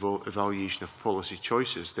choices and the evaluation of policy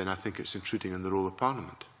choices, then I think it's intruding on the role of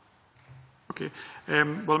Parliament. Okay.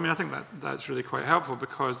 Well, I mean, I think that's really quite helpful,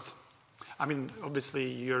 because, I mean,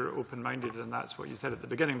 obviously you're open-minded and that's what you said at the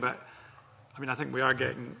beginning, but, I mean, I think we are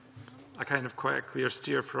getting a kind of quite a clear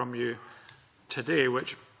steer from you today,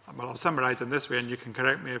 which, well, I'll summarise in this way and you can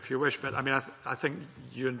correct me if you wish, but I mean, I think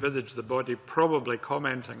you envisage the body probably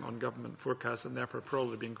commenting on government forecasts and therefore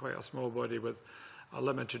probably being quite a small body with a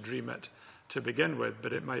limited remit to begin with,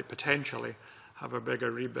 but it might potentially have a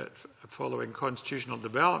bigger remit following constitutional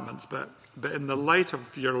developments. But in the light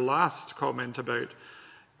of your last comment about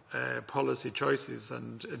policy choices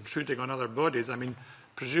and intruding on other bodies, I mean,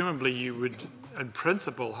 presumably you would, in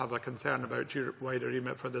principle, have a concern about your wider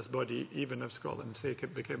remit for this body, even if Scotland, say,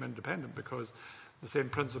 it became independent, because the same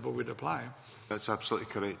principle would apply. That's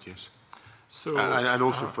absolutely correct, yes. So, and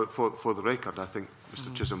also, for the record, I think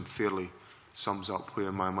Mr. Chisholm fairly sums up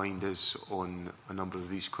where my mind is on a number of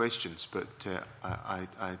these questions. But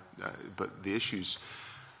but the issues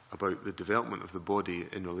about the development of the body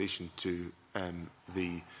in relation to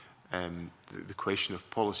the question of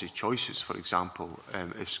policy choices, for example,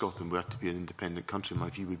 if Scotland were to be an independent country, my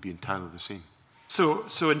view would be entirely the same.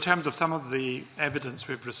 So in terms of some of the evidence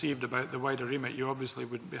we've received about the wider remit, you obviously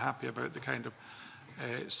wouldn't be happy about the kind of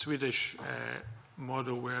Swedish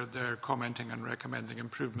model where they're commenting and recommending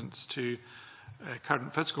improvements to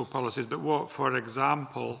current fiscal policies. But what, for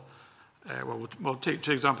example, we'll take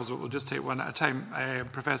two examples, but we'll just take one at a time.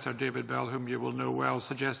 Professor David Bell, whom you will know well,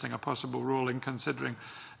 suggesting a possible role in considering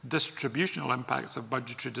distributional impacts of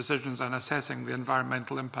budgetary decisions and assessing the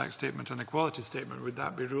environmental impact statement and equality statement. Would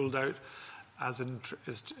that be ruled out as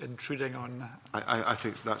intruding on? I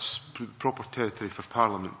think that's proper territory for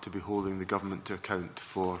Parliament to be holding the government to account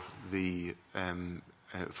for the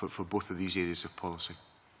for both of these areas of policy.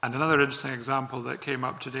 And another interesting example that came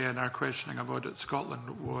up today in our questioning of Audit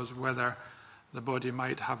Scotland was whether the body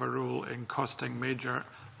might have a role in costing major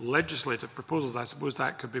legislative proposals. I suppose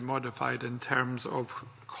that could be modified in terms of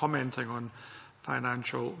commenting on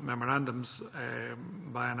financial memorandums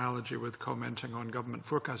by analogy with commenting on government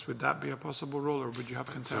forecasts. Would that be a possible role, or would you have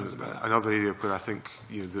concerns about that? Another area where I think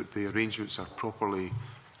the arrangements are properly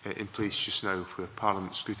in place just now, where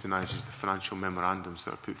Parliament scrutinises the financial memorandums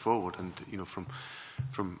that are put forward. And from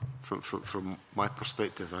my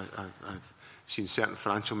perspective, I've seen certain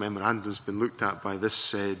financial memorandums been looked at by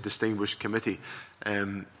this distinguished committee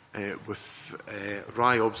with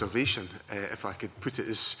wry observation, if I could put it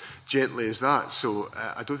as gently as that. So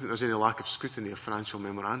I don't think there's any lack of scrutiny of financial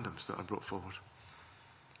memorandums that are brought forward.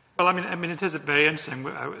 Well, I mean, it is very interesting,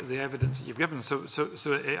 the evidence that you've given. So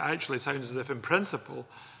it actually sounds as if, in principle,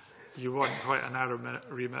 you want quite a narrow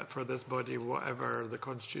remit for this body, whatever the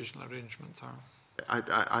constitutional arrangements are.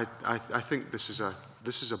 I think this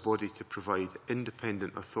is a body to provide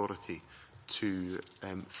independent authority to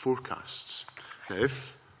forecasts. Now,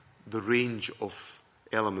 if the range of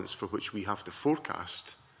elements for which we have to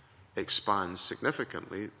forecast expands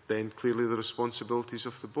significantly, then clearly the responsibilities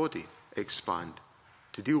of the body expand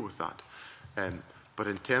to deal with that. But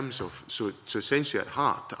in terms of, so essentially at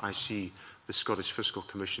heart, I see the Scottish Fiscal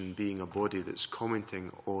Commission being a body that's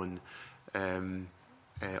commenting on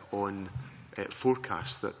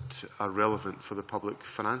forecasts that are relevant for the public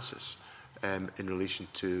finances in relation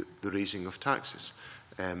to the raising of taxes.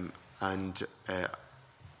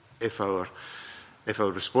 If our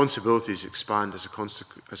responsibilities expand as a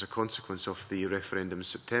consequence of the referendum in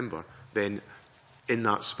September, then in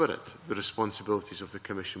that spirit, the responsibilities of the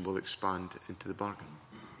Commission will expand into the bargain.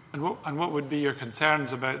 And what would be your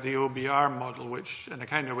concerns about the OBR model, which in a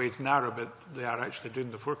kind of way is narrow, but they are actually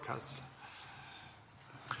doing the forecasts?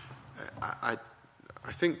 I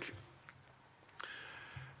think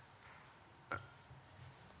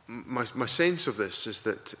my sense of this is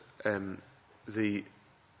that the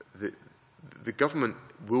government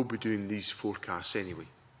will be doing these forecasts anyway.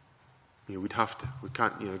 We'd have to. We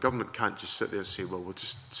can't. The government can't just sit there and say, "Well, we'll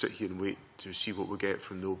just sit here and wait to see what we get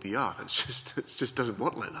from the OBR." It just doesn't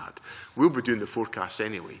work like that. We'll be doing the forecasts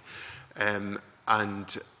anyway, and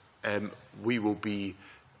we will be.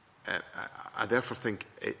 I therefore think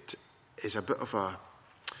it is a bit of a.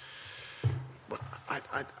 Well,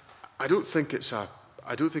 I don't think it's a.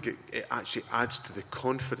 I don't think it actually adds to the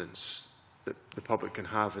confidence that the public can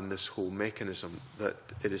have in this whole mechanism that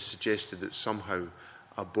it is suggested that somehow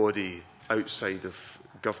a body outside of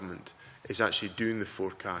government is actually doing the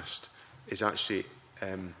forecast, is actually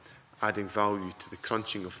adding value to the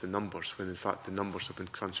crunching of the numbers, when in fact the numbers have been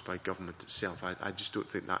crunched by government itself. I just don't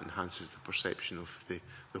think that enhances the perception of the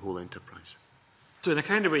whole enterprise. So in a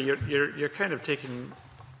kind of way, you're kind of taking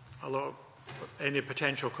a lot of any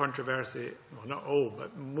potential controversy, well, not all,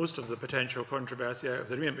 but most of the potential controversy out of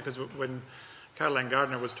the remit, because when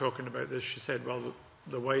Caroline-Gardner was talking about this, she said, well,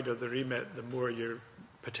 the wider the remit, the more you're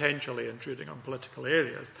potentially intruding on political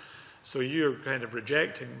areas. So you're kind of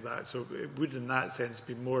rejecting that. So it would, in that sense,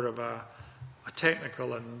 be more of a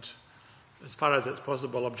technical and, as far as it's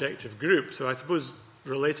possible, objective group. So I suppose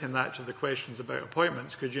relating that to the questions about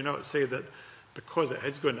appointments, could you not say that because it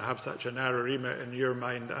is going to have such a narrow remit in your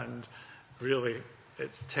mind, and really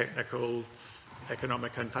it's technical,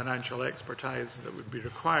 economic and financial expertise that would be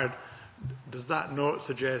required, does that not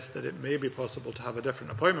suggest that it may be possible to have a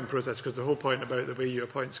different appointment process? Because the whole point about the way you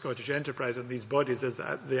appoint Scottish Enterprise and these bodies is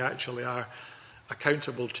that they actually are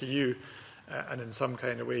accountable to you, and in some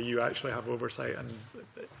kind of way you actually have oversight and,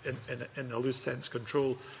 in a loose sense,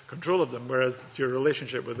 control of them, whereas your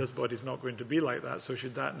relationship with this body is not going to be like that. So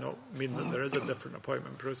should that not mean that there is a different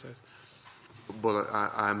appointment process? Well,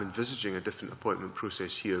 I am envisaging a different appointment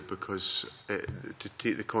process here because, to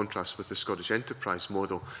take the contrast with the Scottish Enterprise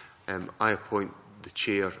model, I appoint the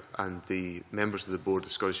chair and the members of the board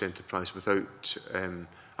of Scottish Enterprise without,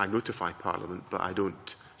 I notify Parliament, but I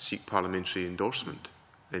don't seek parliamentary endorsement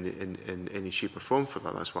in any shape or form for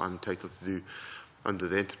that. That's what I'm entitled to do under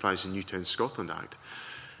the Enterprise in Newtown Scotland Act.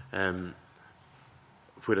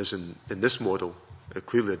 Whereas in this model,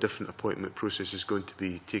 clearly a different appointment process is going to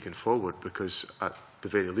be taken forward, because at the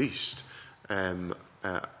very least,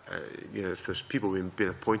 if there's people being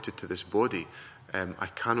appointed to this body, I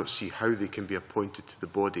cannot see how they can be appointed to the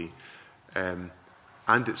body and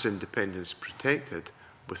its independence protected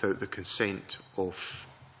without the consent of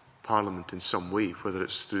Parliament in some way, whether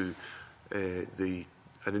it's through an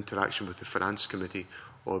interaction with the Finance Committee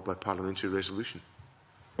or by parliamentary resolution.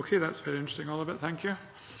 Okay, that's very interesting, Oliver. Thank you.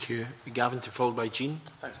 Thank you. Gavin, followed by Jean.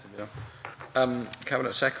 Thanks,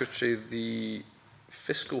 Cabinet Secretary. The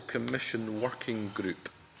Fiscal Commission Working Group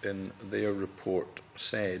in their report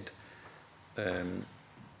said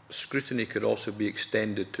scrutiny could also be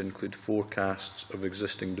extended to include forecasts of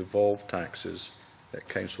existing devolved taxes,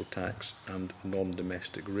 council tax and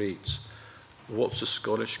non-domestic rates. What's the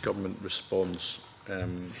Scottish Government response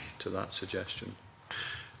to that suggestion?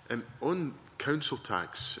 On council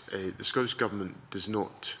tax, the Scottish Government does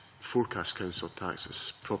not forecast council tax.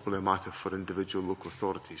 It's properly a matter for individual local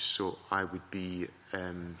authorities. So I would be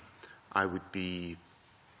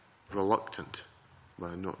reluctant,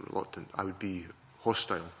 well, not reluctant, I would be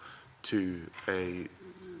hostile to a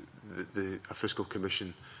fiscal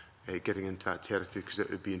commission getting into that territory, because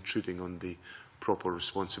it would be intruding on the proper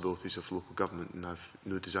responsibilities of local government, and I have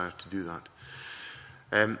no desire to do that.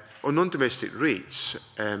 On non-domestic rates,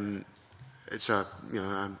 it's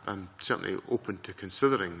I'm certainly open to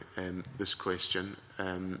considering this question.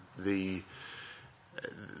 The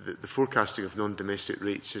forecasting of non-domestic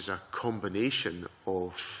rates is a combination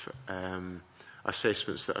of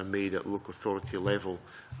assessments that are made at local authority level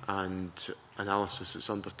and analysis that's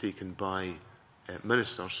undertaken by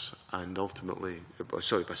ministers and ultimately, by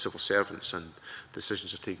civil servants, and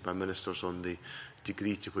decisions are taken by ministers on the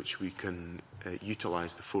degree to which we can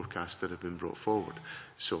utilise the forecasts that have been brought forward.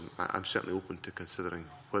 So I'm certainly open to considering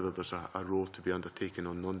whether there's a role to be undertaken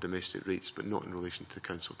on non-domestic rates, but not in relation to the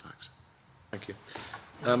council tax. Thank you.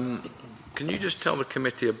 Can you just tell the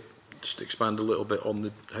committee, just expand a little bit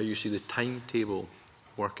on how you see the timetable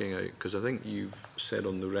working out? Because I think you've said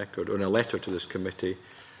on the record, or in a letter to this committee,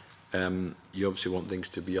 you obviously want things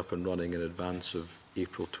to be up and running in advance of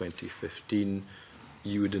April 2015.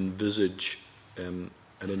 You would envisage an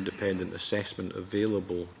independent assessment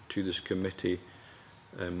available to this committee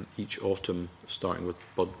each autumn, starting with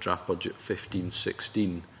draft budget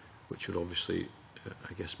 15-16, which would obviously,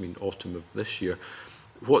 I guess, mean autumn of this year.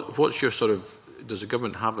 What's your sort of, does the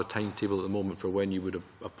government have a timetable at the moment for when you would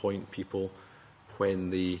appoint people, when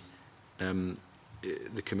the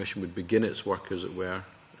commission would begin its work, as it were,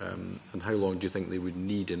 and how long do you think they would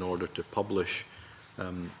need in order to publish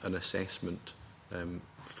an assessment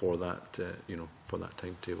for that, for that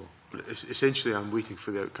timetable? Essentially, I'm waiting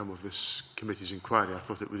for the outcome of this committee's inquiry. I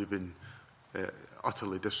thought it would have been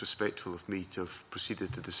utterly disrespectful of me to have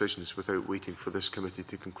proceeded to decisions without waiting for this committee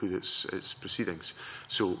to conclude its proceedings.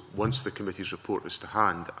 So once the committee's report is to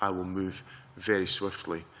hand, I will move very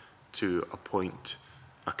swiftly to appoint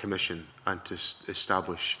a commission and to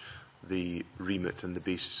establish the remit and the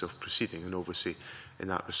basis of proceeding. And obviously, in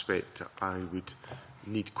that respect, I would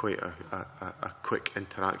need quite a quick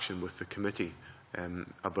interaction with the committee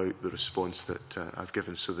about the response that I've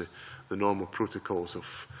given. So the normal protocols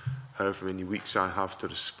of however many weeks I have to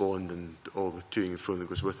respond and all the toing and froing that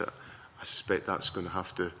goes with it, I suspect that's going to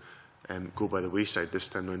have to go by the wayside this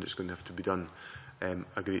time round. It's going to have to be done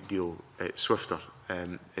a great deal swifter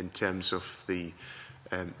in terms of the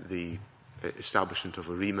establishment of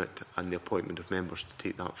a remit and the appointment of members to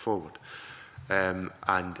take that forward. And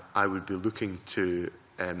I would be looking to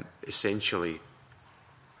essentially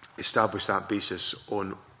establish that basis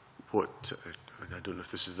on what, I don't know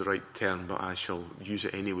if this is the right term, but I shall use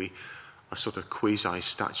it anyway, a sort of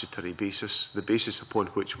quasi-statutory basis. The basis upon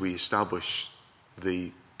which we establish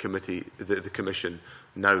the committee, the commission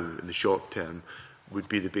now in the short term, would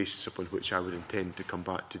be the basis upon which I would intend to come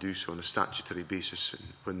back to do so on a statutory basis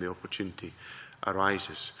when the opportunity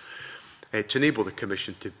arises. To enable the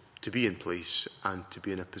commission to be in place and to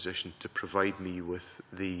be in a position to provide me with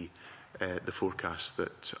the forecasts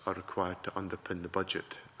that are required to underpin the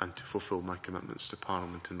budget and to fulfil my commitments to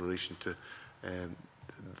Parliament in relation to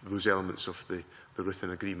those elements of the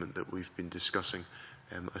written agreement that we've been discussing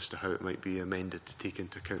as to how it might be amended to take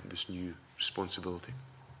into account this new responsibility.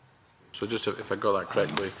 So just if I got that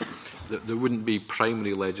correctly, there wouldn't be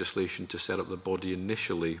primary legislation to set up the body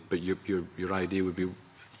initially, but your idea would be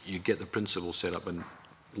you get the principle set up and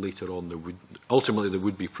later on there would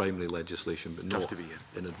ultimately be primary legislation, but not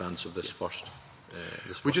in advance of this first.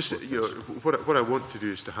 We just, what I want to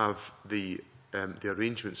do is to have the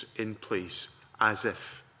arrangements in place as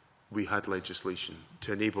if we had legislation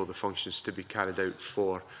to enable the functions to be carried out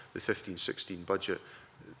for the 15-16 budget.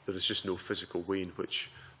 There is just no physical way in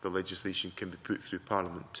which the legislation can be put through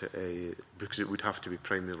Parliament because it would have to be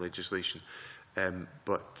primary legislation.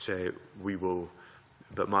 But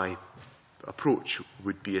my approach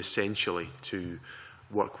would be essentially to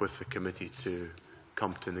work with the committee to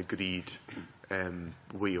come to an agreed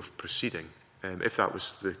way of proceeding, if that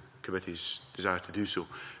was the committee's desire to do so,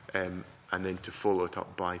 and then to follow it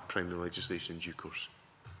up by primary legislation in due course.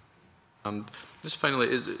 And just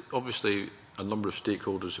finally, obviously a number of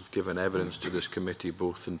stakeholders have given evidence to this committee,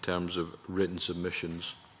 both in terms of written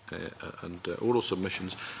submissions and oral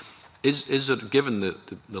submissions. Is there, given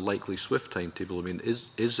the likely SWIFT timetable, I mean,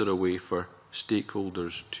 is there a way for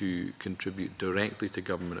stakeholders to contribute directly to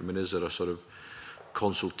government? I mean, is there a sort of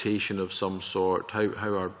consultation of some sort? How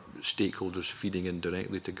are stakeholders feeding in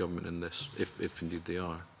directly to government in this, if indeed they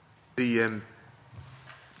are? There's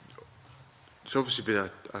obviously been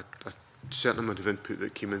a certain amount of input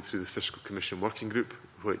that came in through the Fiscal Commission Working Group,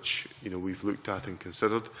 which we've looked at and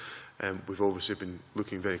considered. We've obviously been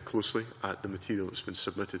looking very closely at the material that's been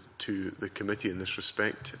submitted to the committee in this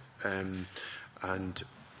respect, and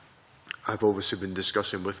I've obviously been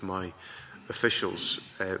discussing with my officials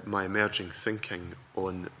my emerging thinking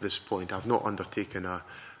on this point. I've not undertaken a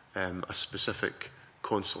specific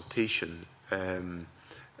consultation in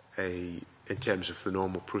terms of the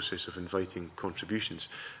normal process of inviting contributions,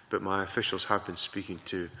 but my officials have been speaking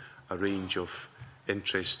to a range of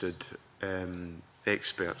interested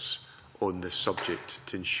experts on this subject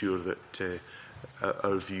to ensure that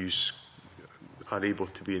our views are able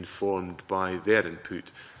to be informed by their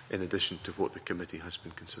input in addition to what the committee has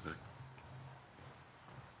been considering.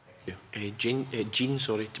 Thank you. Jean,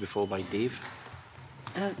 sorry, to be followed by Dave.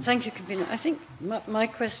 Thank you, Convener. I think my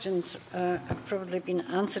questions have probably been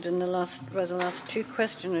answered in the last two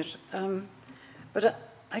questioners, but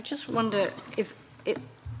I just wonder if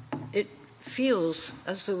it feels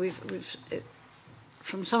as though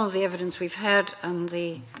from some of the evidence we've had and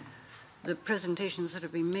the presentations that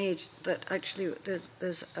have been made, that actually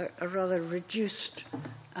there's a rather reduced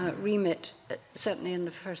remit, certainly in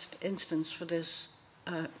the first instance for this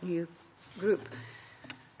new group.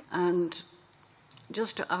 And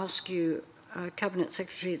just to ask you, Cabinet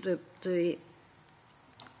Secretary,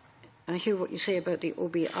 I hear what you say about the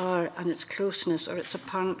OBR and its closeness, or its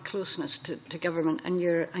apparent closeness to government, and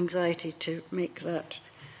your anxiety to make that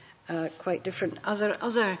quite different. Are there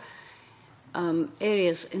other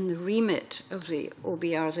areas in the remit of the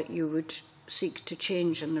OBR that you would seek to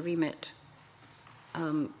change in the remit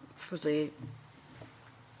for the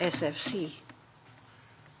SFC?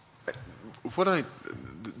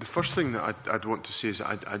 The first thing that I'd want to say is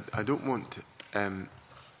I don't want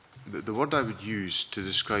the word I would use to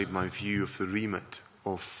describe my view of the remit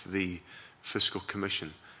of the Fiscal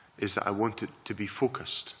Commission is that I want it to be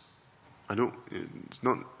focused. It's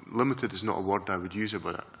not limited is not a word I would use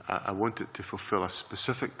about it. I want it to fulfil a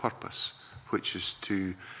specific purpose, which is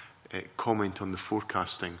to comment on the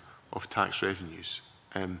forecasting of tax revenues.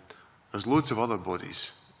 There's loads of other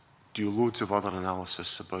bodies do loads of other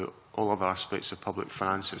analysis about all other aspects of public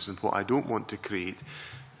finances, and what I don't want to create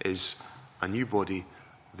is a new body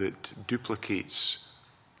that duplicates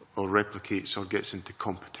or replicates or gets into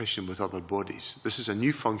competition with other bodies. This is a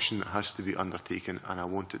new function that has to be undertaken, and I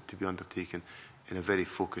want it to be undertaken in a very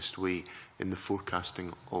focused way in the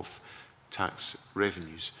forecasting of tax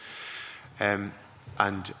revenues. And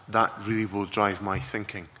that really will drive my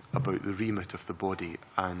thinking about the remit of the body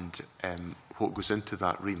and what goes into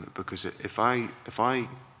that remit. Because if I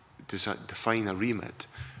define a remit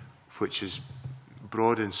which is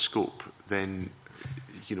broad in scope, then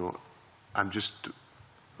I'm just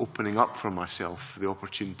opening up for myself the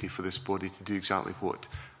opportunity for this body to do exactly what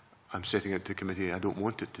I'm setting out to the committee I don't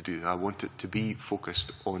want it to do. I want it to be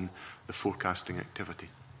focused on the forecasting activity.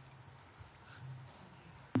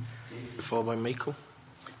 Followed by Michael.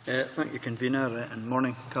 Thank you, Convener, and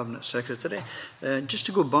morning, Cabinet Secretary. Just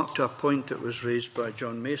to go back to a point that was raised by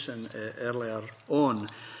John Mason earlier on,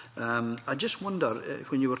 I just wonder,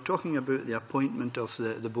 when you were talking about the appointment of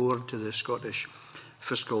the board to the Scottish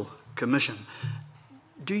Fiscal Commission,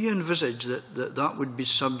 do you envisage that would be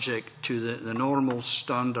subject to the normal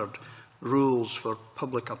standard rules for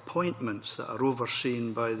public appointments that are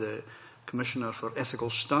overseen by the Commissioner for Ethical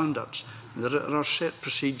Standards? There are set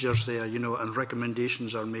procedures there, and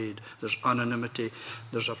recommendations are made. There's anonymity.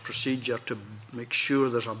 There's a procedure to make sure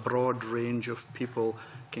there's a broad range of people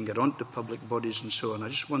can get onto public bodies and so on. I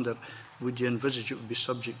just wonder, would you envisage it would be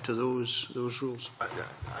subject to those rules?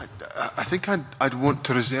 I think I'd want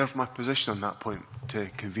to reserve my position on that point,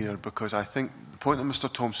 Convener, because I think the point that Mr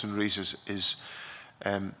Thompson raises is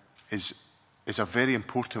a very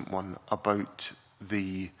important one about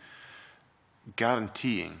the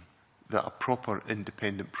guaranteeing that a proper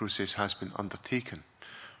independent process has been undertaken.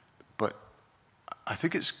 But I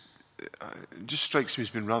think it just strikes me as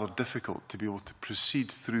being rather difficult to be able to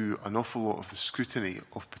proceed through an awful lot of the scrutiny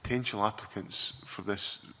of potential applicants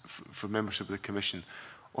for membership of the Commission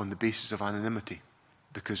on the basis of anonymity,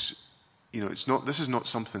 because this is not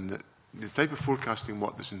something that the type of forecasting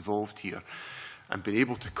work that's involved here and being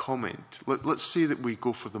able to comment. Let's say that we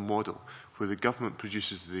go for the model where the government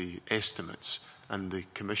produces the estimates and the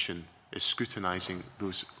Commission is scrutinising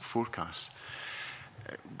those forecasts.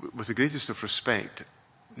 With the greatest of respect,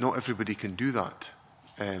 not everybody can do that,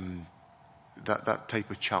 that type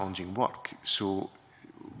of challenging work. So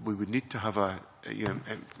we would need to have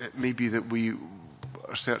it may be that we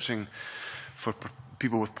are searching for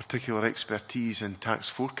people with particular expertise in tax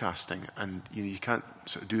forecasting, and you can't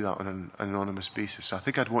sort of do that on an anonymous basis. So I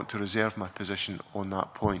think I'd want to reserve my position on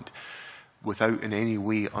that point without in any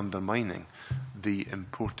way undermining the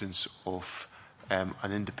importance of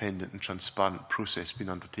an independent and transparent process being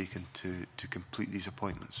undertaken to complete these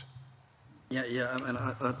appointments. Yeah. I mean,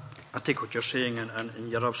 I take what you're saying,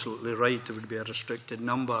 and you're absolutely right. There would be a restricted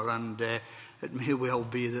number, and it may well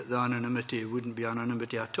be that the anonymity wouldn't be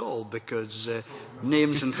anonymity at all, because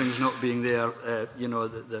names and things not being there,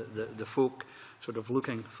 the folk sort of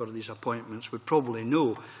looking for these appointments would probably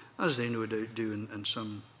know, as they no doubt do in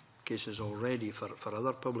some cases already for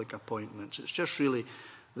other public appointments. It's just really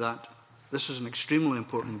that this is an extremely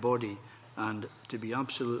important body, and to be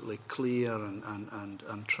absolutely clear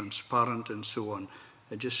and transparent and so on,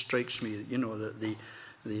 it just strikes me, that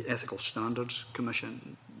the Ethical Standards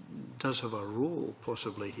Commission does have a role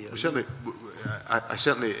possibly here. Well,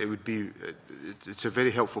 certainly, it would be. It's a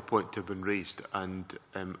very helpful point to have been raised, and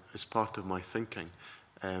as part of my thinking,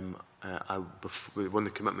 one of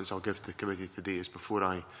the commitments I'll give to the committee today is before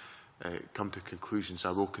I come to conclusions,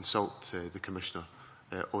 I will consult the Commissioner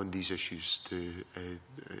on these issues to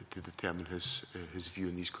determine his view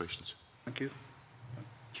on these questions. Thank you.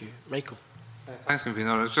 Thank you. Michael. Thanks,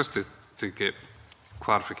 Convener. It's just to get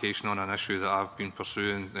clarification on an issue that I've been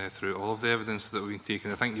pursuing through all of the evidence that we've been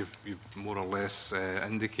taking. I think you've more or less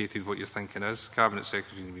indicated what your thinking is. Cabinet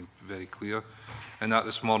Secretary has been very clear in that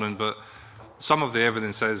this morning, but some of the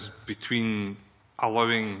evidence is between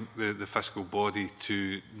allowing the fiscal body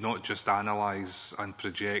to not just analyse and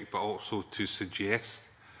project, but also to suggest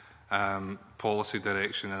policy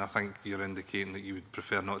direction, and I think you're indicating that you would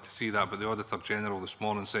prefer not to see that. But the Auditor General this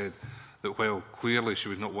morning said that while clearly she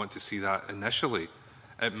would not want to see that initially,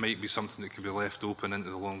 it might be something that could be left open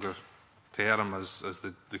into the longer term as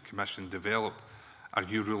the Commission developed. Are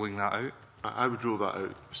you ruling that out? I would rule that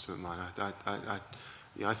out, Mr McMahon.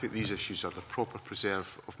 I think these issues are the proper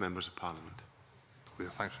preserve of members of Parliament. Clear.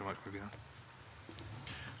 Thanks very much, Convener.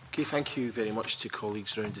 Okay, thank you very much to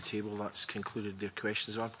colleagues around the table. That's concluded their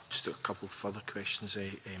questions. I have just a couple of further questions,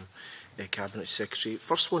 Cabinet Secretary.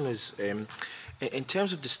 First one is, in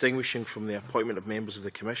terms of distinguishing from the appointment of members of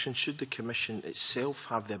the Commission, should the Commission itself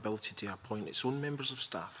have the ability to appoint its own members of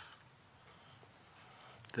staff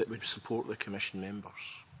that would support the Commission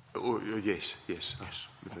members? Oh, yes.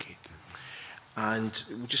 Okay. And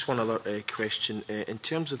just one other question. In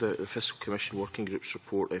terms of the Fiscal Commission Working Group's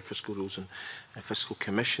report, Fiscal Rules and Fiscal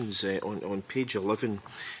Commissions, on page 11,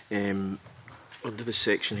 under the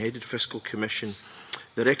section headed Fiscal Commission,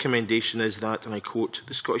 the recommendation is that, and I quote,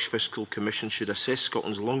 the Scottish Fiscal Commission should assess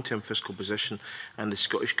Scotland's long-term fiscal position and the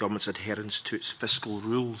Scottish Government's adherence to its fiscal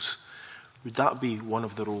rules. Would that be one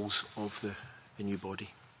of the roles of the new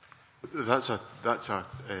body? That's a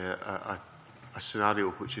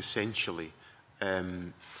scenario which essentially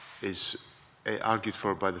is argued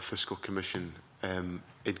for by the Fiscal Commission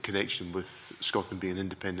in connection with Scotland being an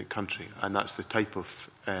independent country, and that's the type of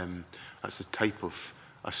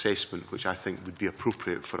assessment which I think would be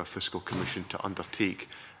appropriate for a Fiscal Commission to undertake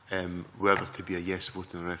were there to be a yes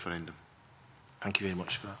vote in a referendum. Thank you very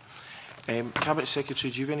much for that. Cabinet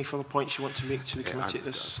Secretary, do you have any further points you want to make to the committee at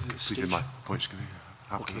this stage? My points,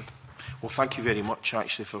 okay. Well, thank you very much,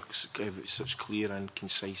 actually, for such clear and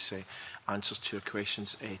concise answers to our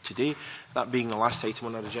questions today. That being the last item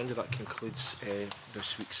on our agenda, that concludes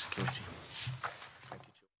this week's committee.